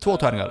du 1 eller 2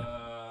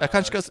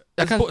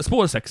 tärningar?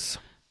 Spår 6.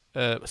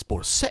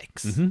 Spår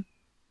 6? Mm-hmm.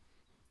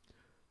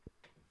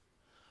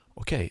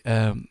 Okej,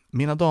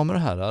 mina damer och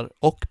herrar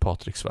och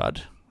Patrik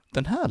Svärd,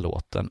 den här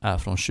låten är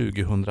från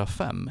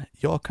 2005.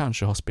 Jag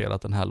kanske har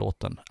spelat den här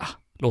låten,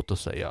 låt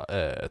oss säga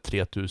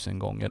 3000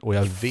 gånger, och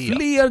jag vet...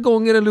 Fler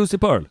gånger än Lucy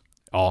Pearl?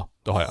 Ja,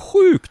 det har jag.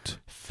 Sjukt!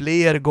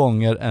 Fler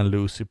gånger än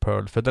Lucy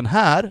Pearl, för den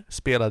här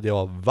spelade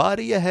jag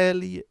varje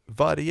helg,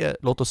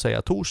 låt oss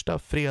säga torsdag,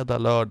 fredag,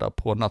 lördag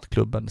på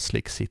nattklubben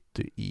Slick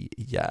City i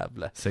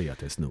Gävle. Säg att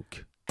det är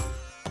Snook.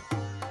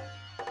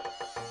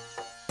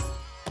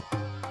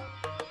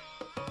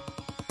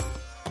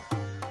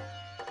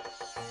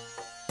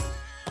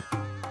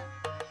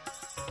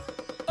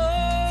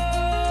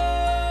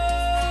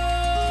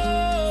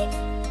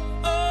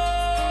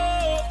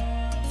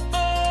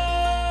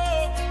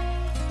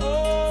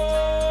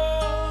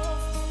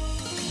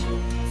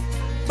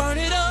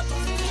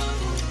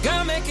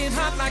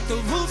 The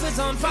roof is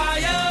on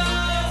fire.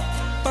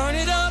 Burn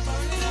it up.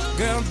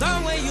 Girl,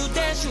 the way you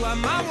dance, you are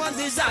my one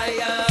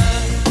desire.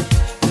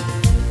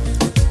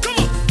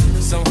 Come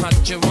on. So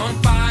hot you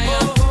on fire.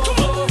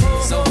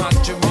 So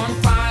hot you on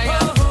fire.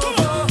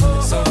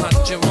 So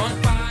hot you on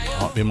fire.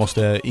 Ja, vi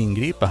måste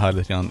ingripa här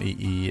lite grann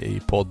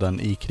i podden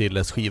i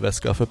Krilles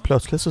Skivväska, för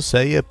plötsligt så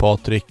säger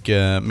Patrik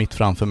mitt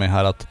framför mig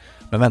här att,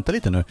 men vänta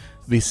lite nu,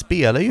 vi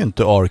spelar ju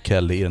inte R.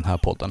 Kelly i den här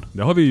podden.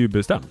 Det har vi ju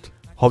bestämt.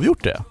 Har vi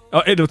gjort det?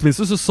 Ja,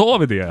 åtminstone så sa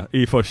vi det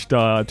i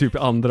första, typ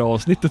andra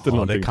avsnittet eller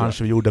någonting. Det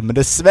kanske vi gjorde, men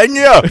det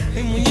svänger ju!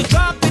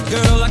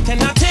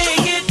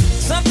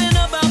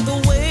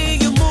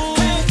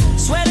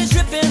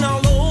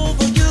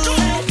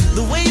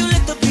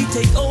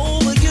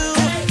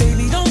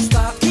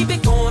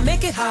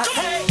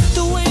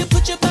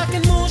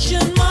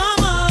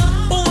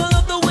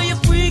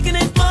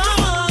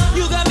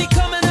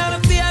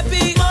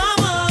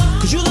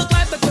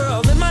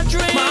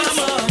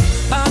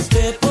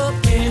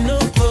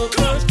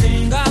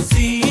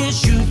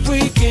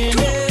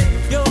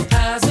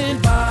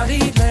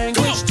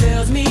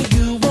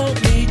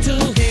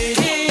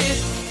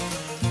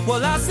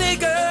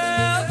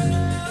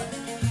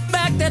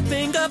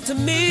 To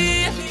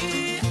me,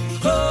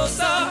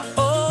 closer,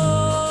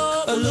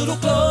 oh, a little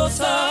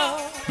closer.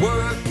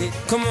 Work it,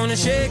 come on and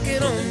shake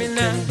it on me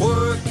now.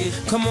 Work it,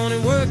 come on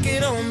and work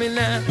it on me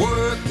now.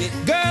 Work it,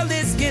 girl,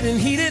 it's getting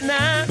heated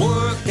now.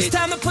 Work it, it's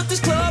time to put this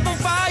club on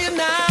fire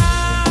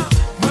now.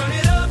 Burn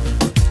it up,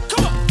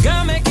 come on,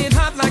 girl, make it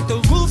hot like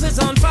the roof is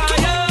on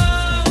fire.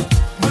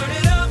 Burn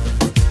it up,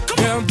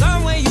 come on, girl,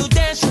 the way you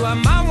dance, you are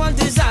my one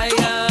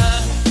desire.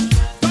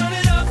 Burn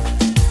it up,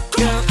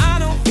 girl, I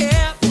don't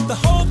care if the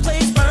whole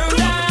place.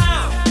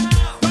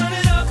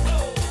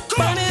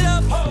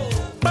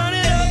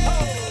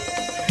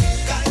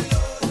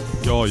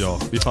 Ja,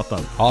 vi fattar.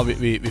 Ja,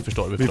 vi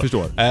förstår. Vi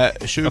förstår.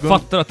 Jag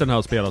fattar att den här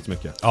har spelats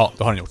mycket. Ja,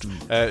 det har den gjort.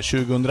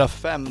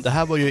 2005, det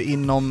här var ju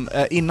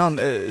innan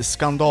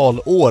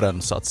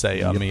skandalåren så att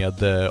säga,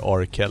 med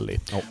R. Kelly.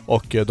 Ja.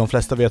 Och de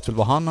flesta vet väl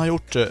vad han har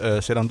gjort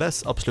sedan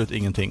dess? Absolut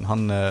ingenting.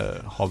 Han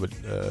har väl...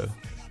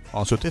 Har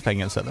han suttit i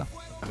fängelse eller?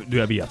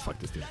 Jag vet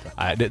faktiskt inte.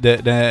 Nej,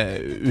 det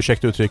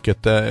ursäkta uttrycket,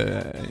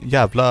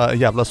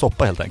 jävla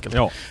soppa helt enkelt.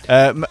 Ja.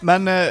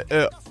 Men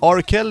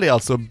R. Kelly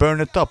alltså,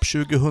 Burn It Up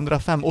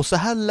 2005. Och så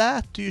här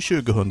lät det ju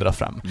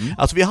 2005.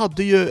 Alltså vi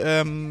hade ju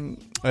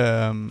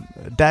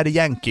Daddy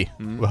Yankee,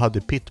 vi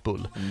hade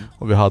Pitbull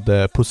och vi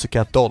hade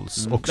Pussycat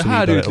Dolls och så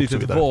vidare. Det här är ju ett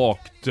litet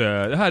vagt,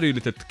 det här är ju ett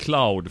litet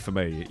cloud för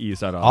mig i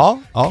så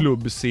här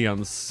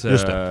klubbscens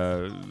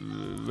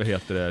vad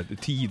heter det,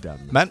 tiden.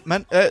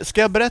 Men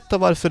ska jag berätta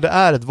varför det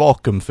är ett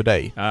vakuum för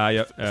dig?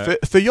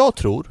 För jag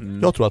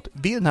tror att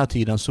vid den här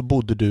tiden så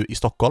bodde du i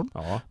Stockholm.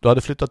 Du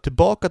hade flyttat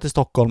tillbaka till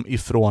Stockholm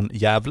ifrån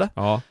Gävle.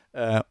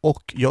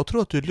 Och jag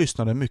tror att du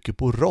lyssnade mycket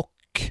på rock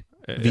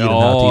vid den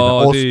här tiden.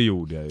 Ja, det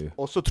gjorde jag ju.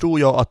 Och så tror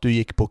jag att du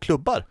gick på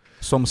klubbar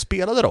som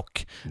spelade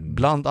rock.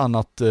 Bland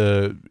annat,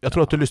 jag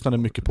tror att du lyssnade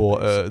mycket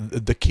på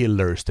The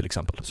Killers till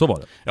exempel. Så var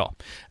det. Ja.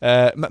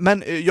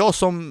 Men jag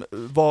som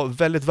var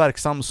väldigt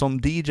verksam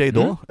som DJ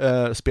då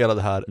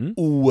spelade här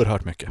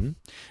oerhört mycket.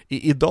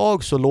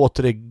 Idag så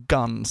låter det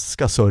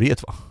ganska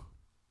sörjigt, va?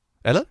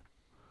 Eller?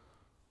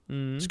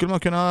 Skulle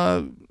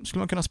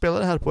man kunna spela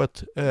det här på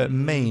ett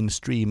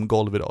mainstream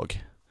golv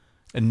idag?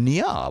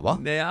 Nja, va?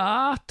 Nej,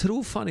 jag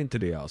tror fan inte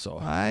det alltså.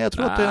 Nej, jag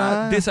tror att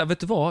det är så här, vet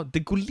du vad? Det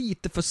går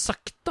lite för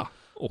sakta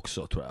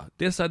också, tror jag.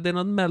 Det är så här, det är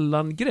någon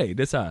mellangrej.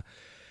 Det är så här,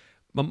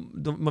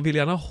 man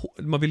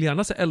vill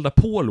gärna så elda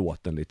på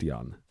låten lite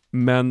grann.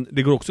 Men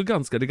det går också det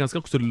är ganska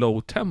också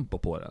low tempo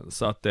på den.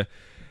 Så att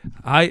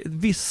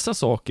vissa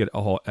saker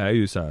är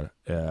ju så här,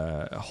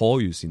 har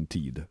ju sin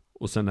tid.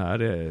 Och sen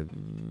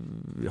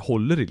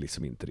håller det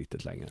liksom inte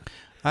riktigt längre.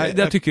 Nej,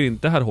 jag tycker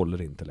inte det här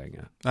håller inte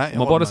längre. Nej, om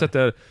man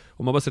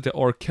bara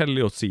sätter R.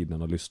 Kelly åt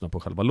sidan och lyssnar på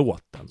själva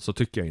låten, så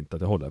tycker jag inte att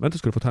det håller. Vänta,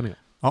 ska du få ta ner?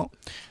 Ja.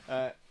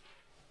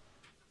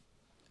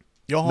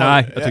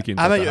 Nej, jag tycker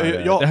inte att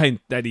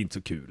det är inte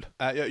så kul.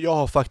 Jag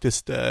har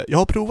faktiskt jag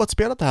har provat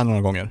spelat det här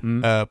några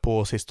gånger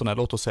på sistone,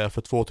 låt oss säga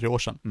för 2-3 år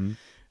sedan.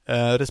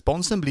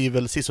 Responsen blir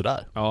väl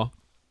sisådär. Ja.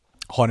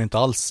 Har inte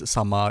alls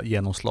samma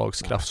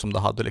genomslagskraft som det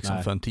hade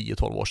liksom för en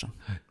 10-12 år sedan.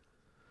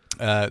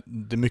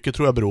 Det mycket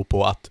tror jag beror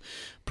på att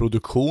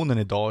produktionen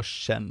idag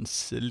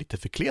känns lite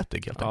för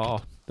kletig helt enkelt.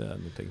 Ja, det är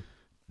någonting.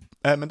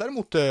 Men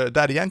däremot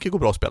Daddy Yankee går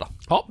bra att spela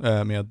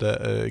med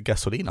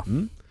Gasolina.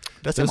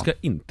 Den ska jag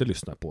inte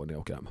lyssna på när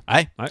jag åker hem.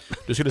 Nej.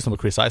 Du ska lyssna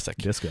på Chris Isaak.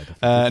 Det ska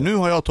jag. Nu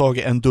har jag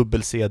tagit en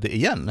dubbel-CD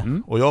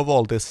igen. Och jag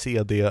valde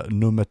CD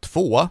nummer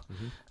 2.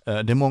 Det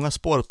är många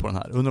spår på den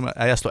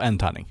här. Jag slår en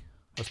tärning.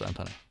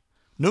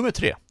 Nummer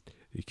 3.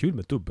 Det är kul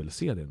med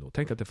dubbel-CD ändå.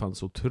 Tänk att det fanns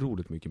så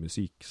otroligt mycket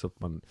musik så att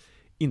man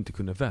inte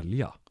kunde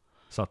välja.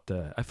 Så att,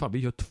 vi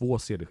gör 2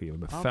 CD-skivor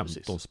med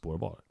 15 spår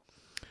var.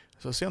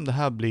 Så se om det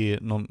här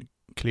blir någon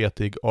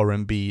kletig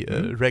R&B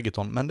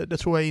reggaeton. Men det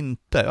tror jag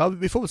inte. Ja,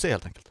 vi får väl se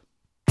helt enkelt.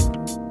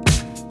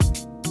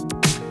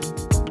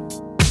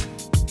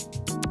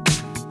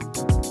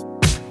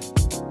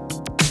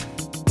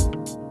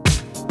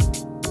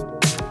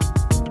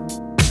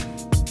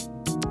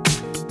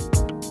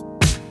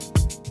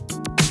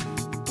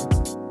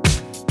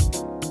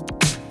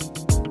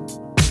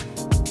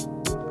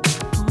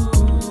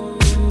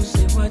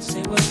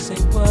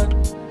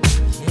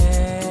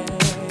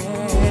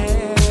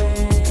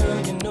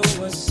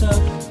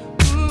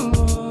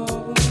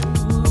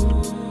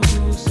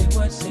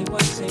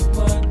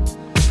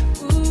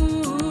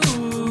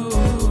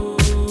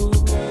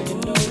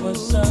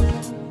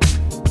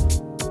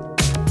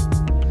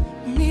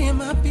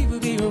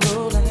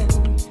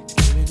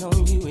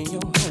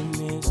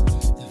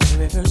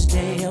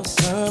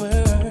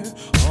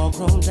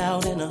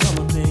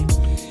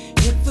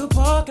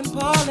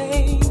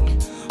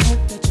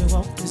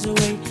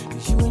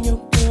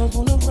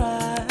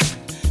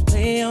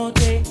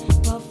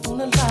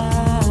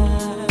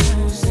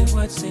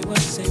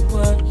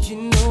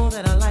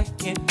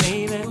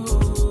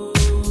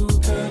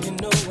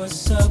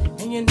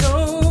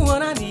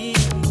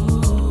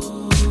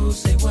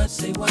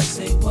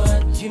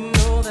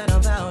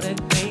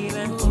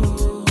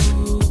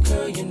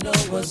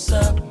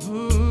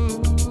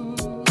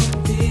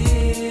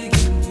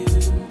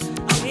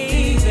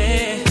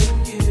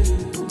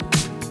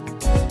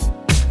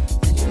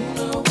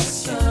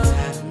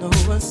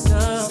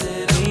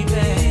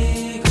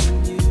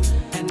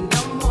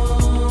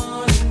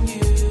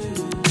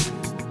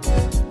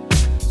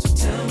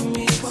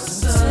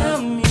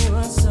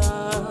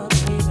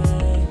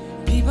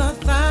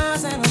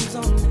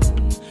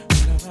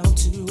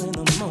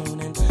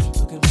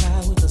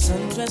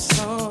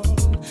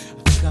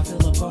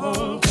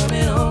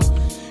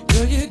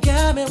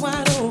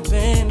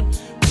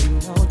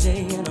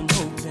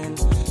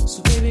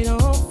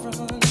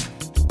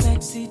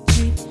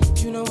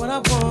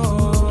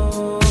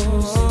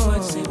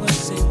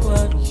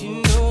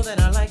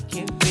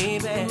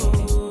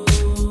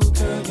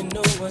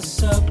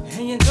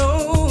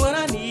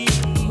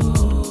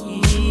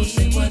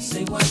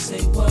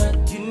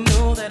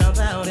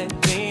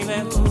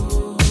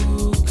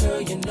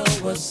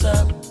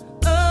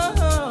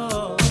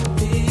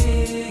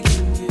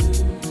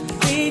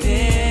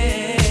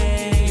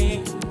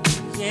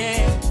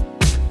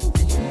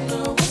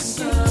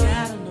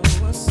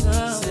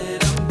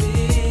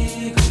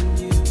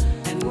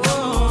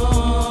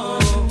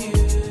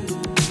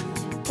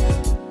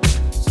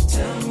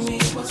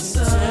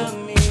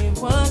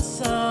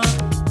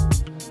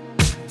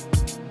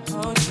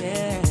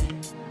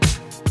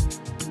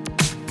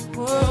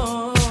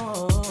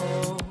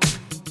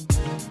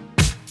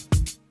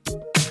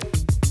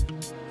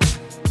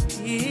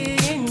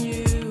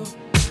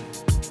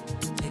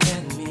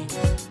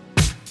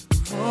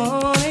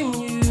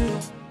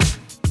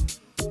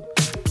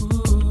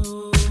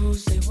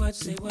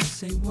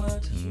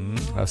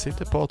 Här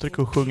sitter Patrik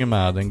och sjunger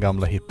med den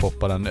gamla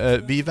hiphopparen.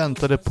 Vi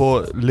väntade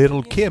på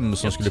Little Kim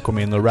som skulle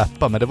komma in och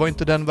rappa, men det var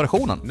inte den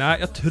versionen. Nej,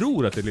 jag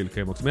tror att det är Little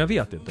Kim också, men jag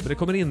vet inte. Men det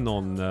kommer in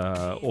någon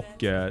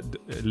och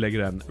lägger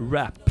en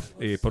rap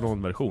på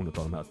någon version av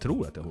de här. Jag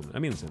tror att det är hon,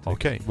 jag minns inte.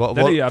 Okej. Den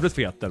är jävligt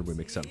fet, den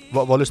remixen.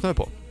 Vad lyssnar vi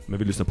på? Men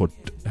vi lyssnar på,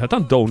 heter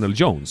han Donell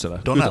Jones eller?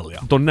 Donell,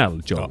 ja.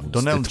 Donell Jones. Ja,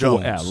 Donell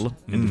Jones. L.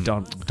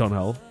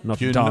 Donell, not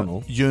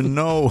Donald. You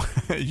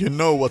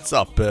know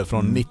what's up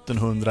från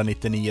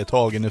 1999,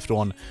 tagen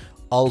ifrån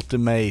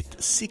Ultimate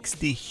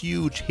 60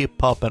 Huge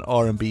Hip Hop and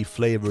R&B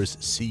Flavors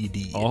CD.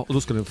 Ja, och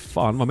då ska den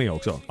fan vara med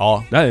också.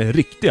 Ja. Det här är en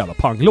riktig jävla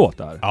panglåt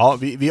där. Ja,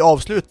 vi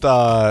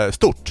avslutar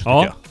stort, tycker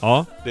jag.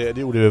 Ja. Det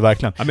gjorde vi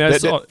verkligen. Ja, men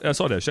jag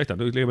sa det, ursäkta,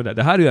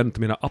 det här är ju en av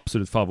mina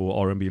absolut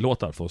favor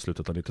R&B-låtar från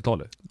slutet av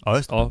 90-talet. Ja,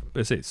 just det. Ja,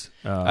 precis.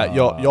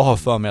 Jag har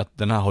för mig att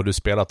den här har du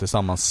spelat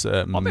tillsammans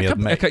med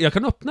mig. Jag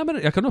kan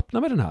öppna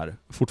med den här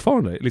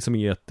fortfarande, liksom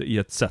i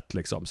ett sätt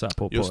liksom, så här,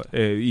 på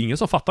ingen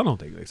som fattar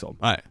någonting liksom.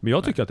 Nej. Men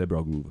jag tycker att det är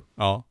bra groove.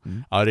 Ja,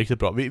 ja, riktigt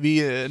bra.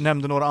 Vi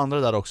nämnde några andra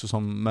där också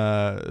som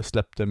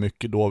släppte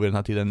mycket då vid den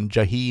här tiden.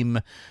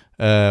 Jaheim,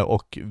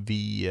 och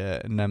vi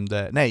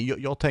nämnde... Nej,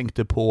 jag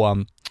tänkte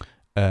på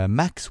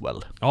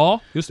Maxwell. Ja,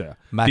 just det.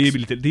 Det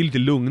är lite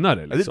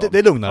lugnare liksom. Det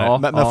är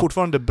lugnare, men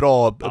fortfarande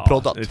bra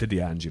proddat. Lite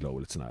D'Angelo,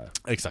 lite sån här.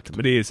 Exakt.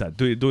 Men det är så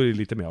här, då är det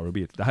lite mer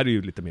R&B. Det här är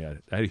ju lite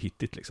mer, det här är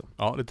hittigt liksom.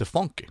 Ja, lite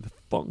funky.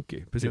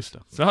 Funky, precis.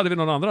 Så hade vi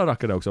några andra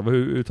rackare också.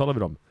 Hur uttalar vi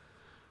dem?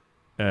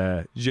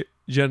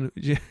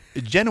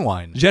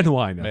 Genuine,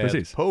 ja, med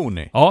precis.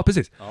 Pony. Ja,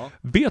 precis. Ja.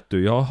 Vet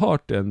du, jag har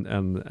hört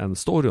en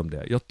story om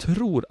det. Jag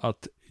tror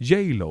att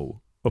J.Lo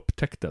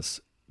upptäcktes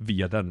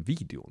via den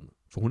videon.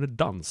 För hon är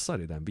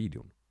dansare i den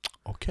videon.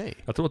 Okej.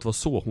 Jag tror att det var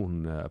så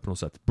hon på något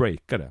sätt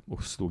breakade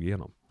och slog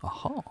igenom.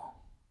 Aha.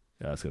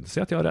 Jag ska inte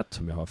säga att jag har rätt,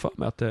 men jag har för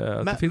mig att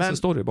det finns en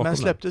story bakom. Men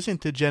släpptes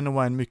inte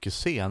Genuine mycket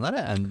senare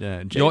än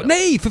J.Lo? Ja,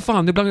 nej, för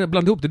fan, det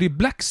blandade ihop det. Det är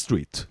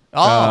Blackstreet. Det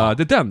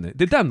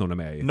är den hon är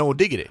med i. No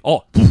Diggity.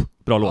 Ja,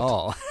 bra låt.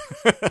 Ja.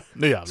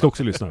 Nu jävlar. Ska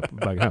också lyssna på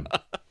vägen hem.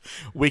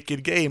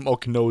 Wicked Game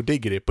och No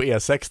Diggity på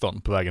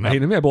E16 på vägen hem. Jag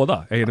hinner med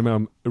båda. Jag hinner med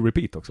om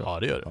repeat också. Ja,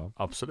 det gör det. Ja.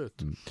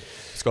 Absolut.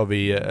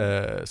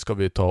 Ska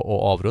vi ta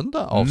och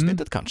avrunda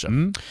avsnittet kanske?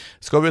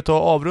 Ska vi ta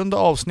och avrunda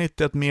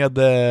avsnittet med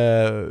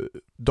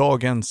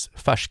dagens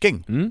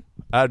färsking?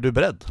 Är du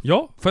beredd?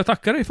 Ja, får jag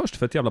tacka dig först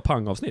för ett jävla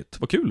pangavsnitt.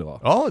 Vad kul det var.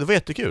 Ja, det var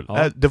jättekul.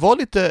 Ja. Det var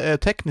lite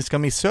tekniska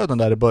missöden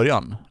där i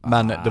början,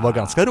 men det var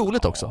ganska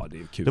roligt också. Ja, det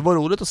är kul. Det var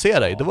roligt att se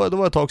dig. Det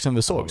var ett tag sedan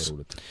vi sågs.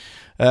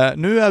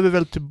 Nu är vi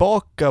väl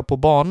tillbaka på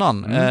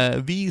banan.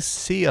 Vi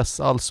ses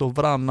alltså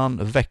varannan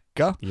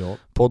vecka. Ja.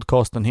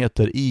 Podcasten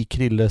heter I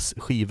Krilles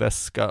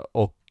Skivväska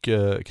och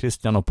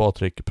Christian och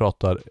Patrik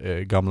pratar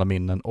gamla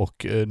minnen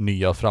och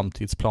nya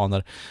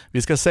framtidsplaner.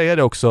 Vi ska säga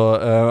det också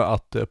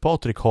att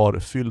Patrik har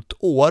fyllt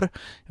år.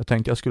 Jag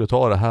tänkte jag skulle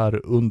ta det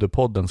här under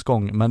poddens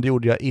gång, men det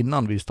gjorde jag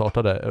innan vi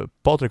startade.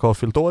 Patrik har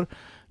fyllt år.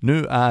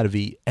 Nu är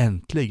vi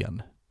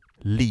äntligen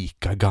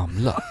lika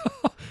gamla.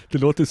 Det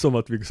låter som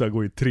att vi ska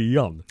gå i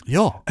 3:an.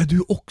 Ja. Är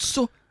du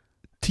också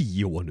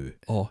 10 år nu?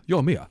 Ja,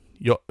 jag med.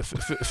 Ja,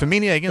 för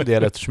min egen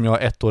del, eftersom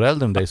jag är 1 år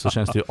äldre än dig, så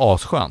känns det ju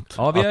asskönt.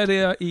 Ja, vi är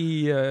det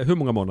i hur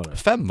många månader?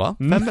 5 va?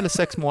 5 eller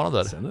 6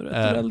 månader. Sen är du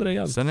 1 år äldre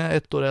igen. Sen är jag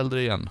 1 år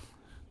äldre igen.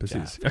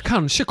 Precis. Jag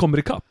kanske kommer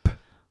ikapp.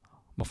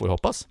 Man får ju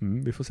hoppas.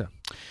 Vi får se.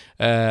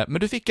 Men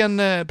du fick en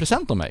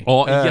present av mig.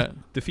 Ja, en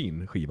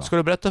jättefin skiva. Ska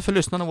du berätta för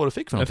lyssnarna vad du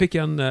fick för något?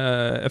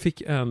 Jag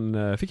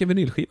fick en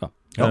vinylskiva.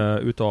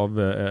 Utav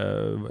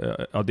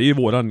det är ju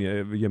våran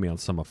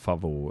gemensamma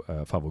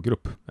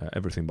favogrupp,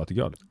 Everything But a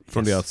Girl.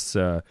 Från deras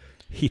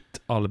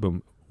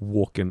hitalbum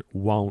Walking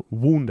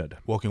Wounded.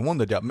 Walking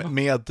Wounded, ja.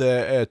 Med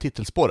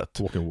titelspåret.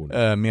 Walking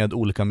Wounded. Med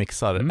olika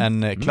mixar.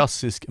 En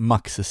klassisk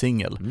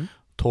maxi-singel.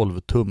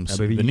 12-tums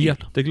vinyl. Jag blir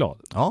jätteglad.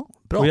 Ja,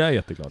 bra. Och jag är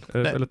jätteglad.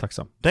 Väldigt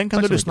tacksam. Den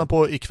kan du lyssna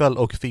på ikväll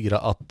och fira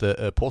att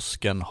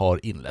påsken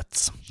har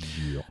inletts.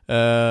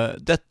 Ja.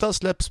 Detta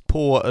släpps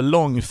på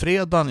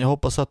långfredagen. Jag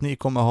hoppas att ni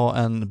kommer ha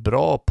en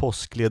bra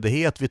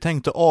påskledighet. Vi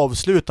tänkte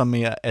avsluta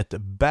med ett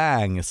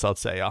bang, så att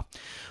säga.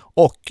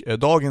 Och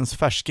dagens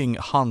färsking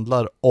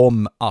handlar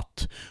om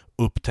att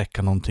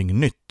upptäcka någonting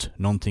nytt,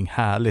 någonting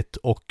härligt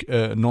och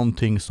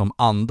någonting som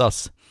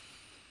andas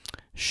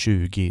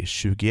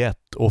 2021.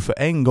 Och för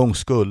en gångs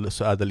skull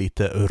så är det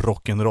lite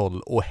rock'n'roll,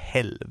 och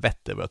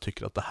helvete vad jag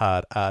tycker att det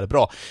här är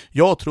bra.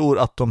 Jag tror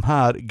att de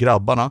här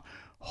grabbarna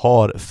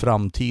har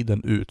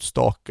framtiden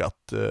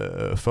utstakat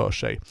för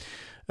sig.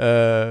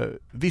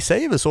 Vi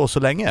säger väl så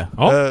länge.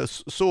 Ja.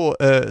 Så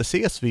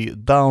ses vi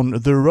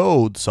down the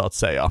road, så att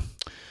säga.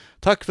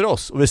 Tack för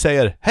oss, och vi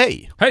säger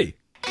hej! Hej!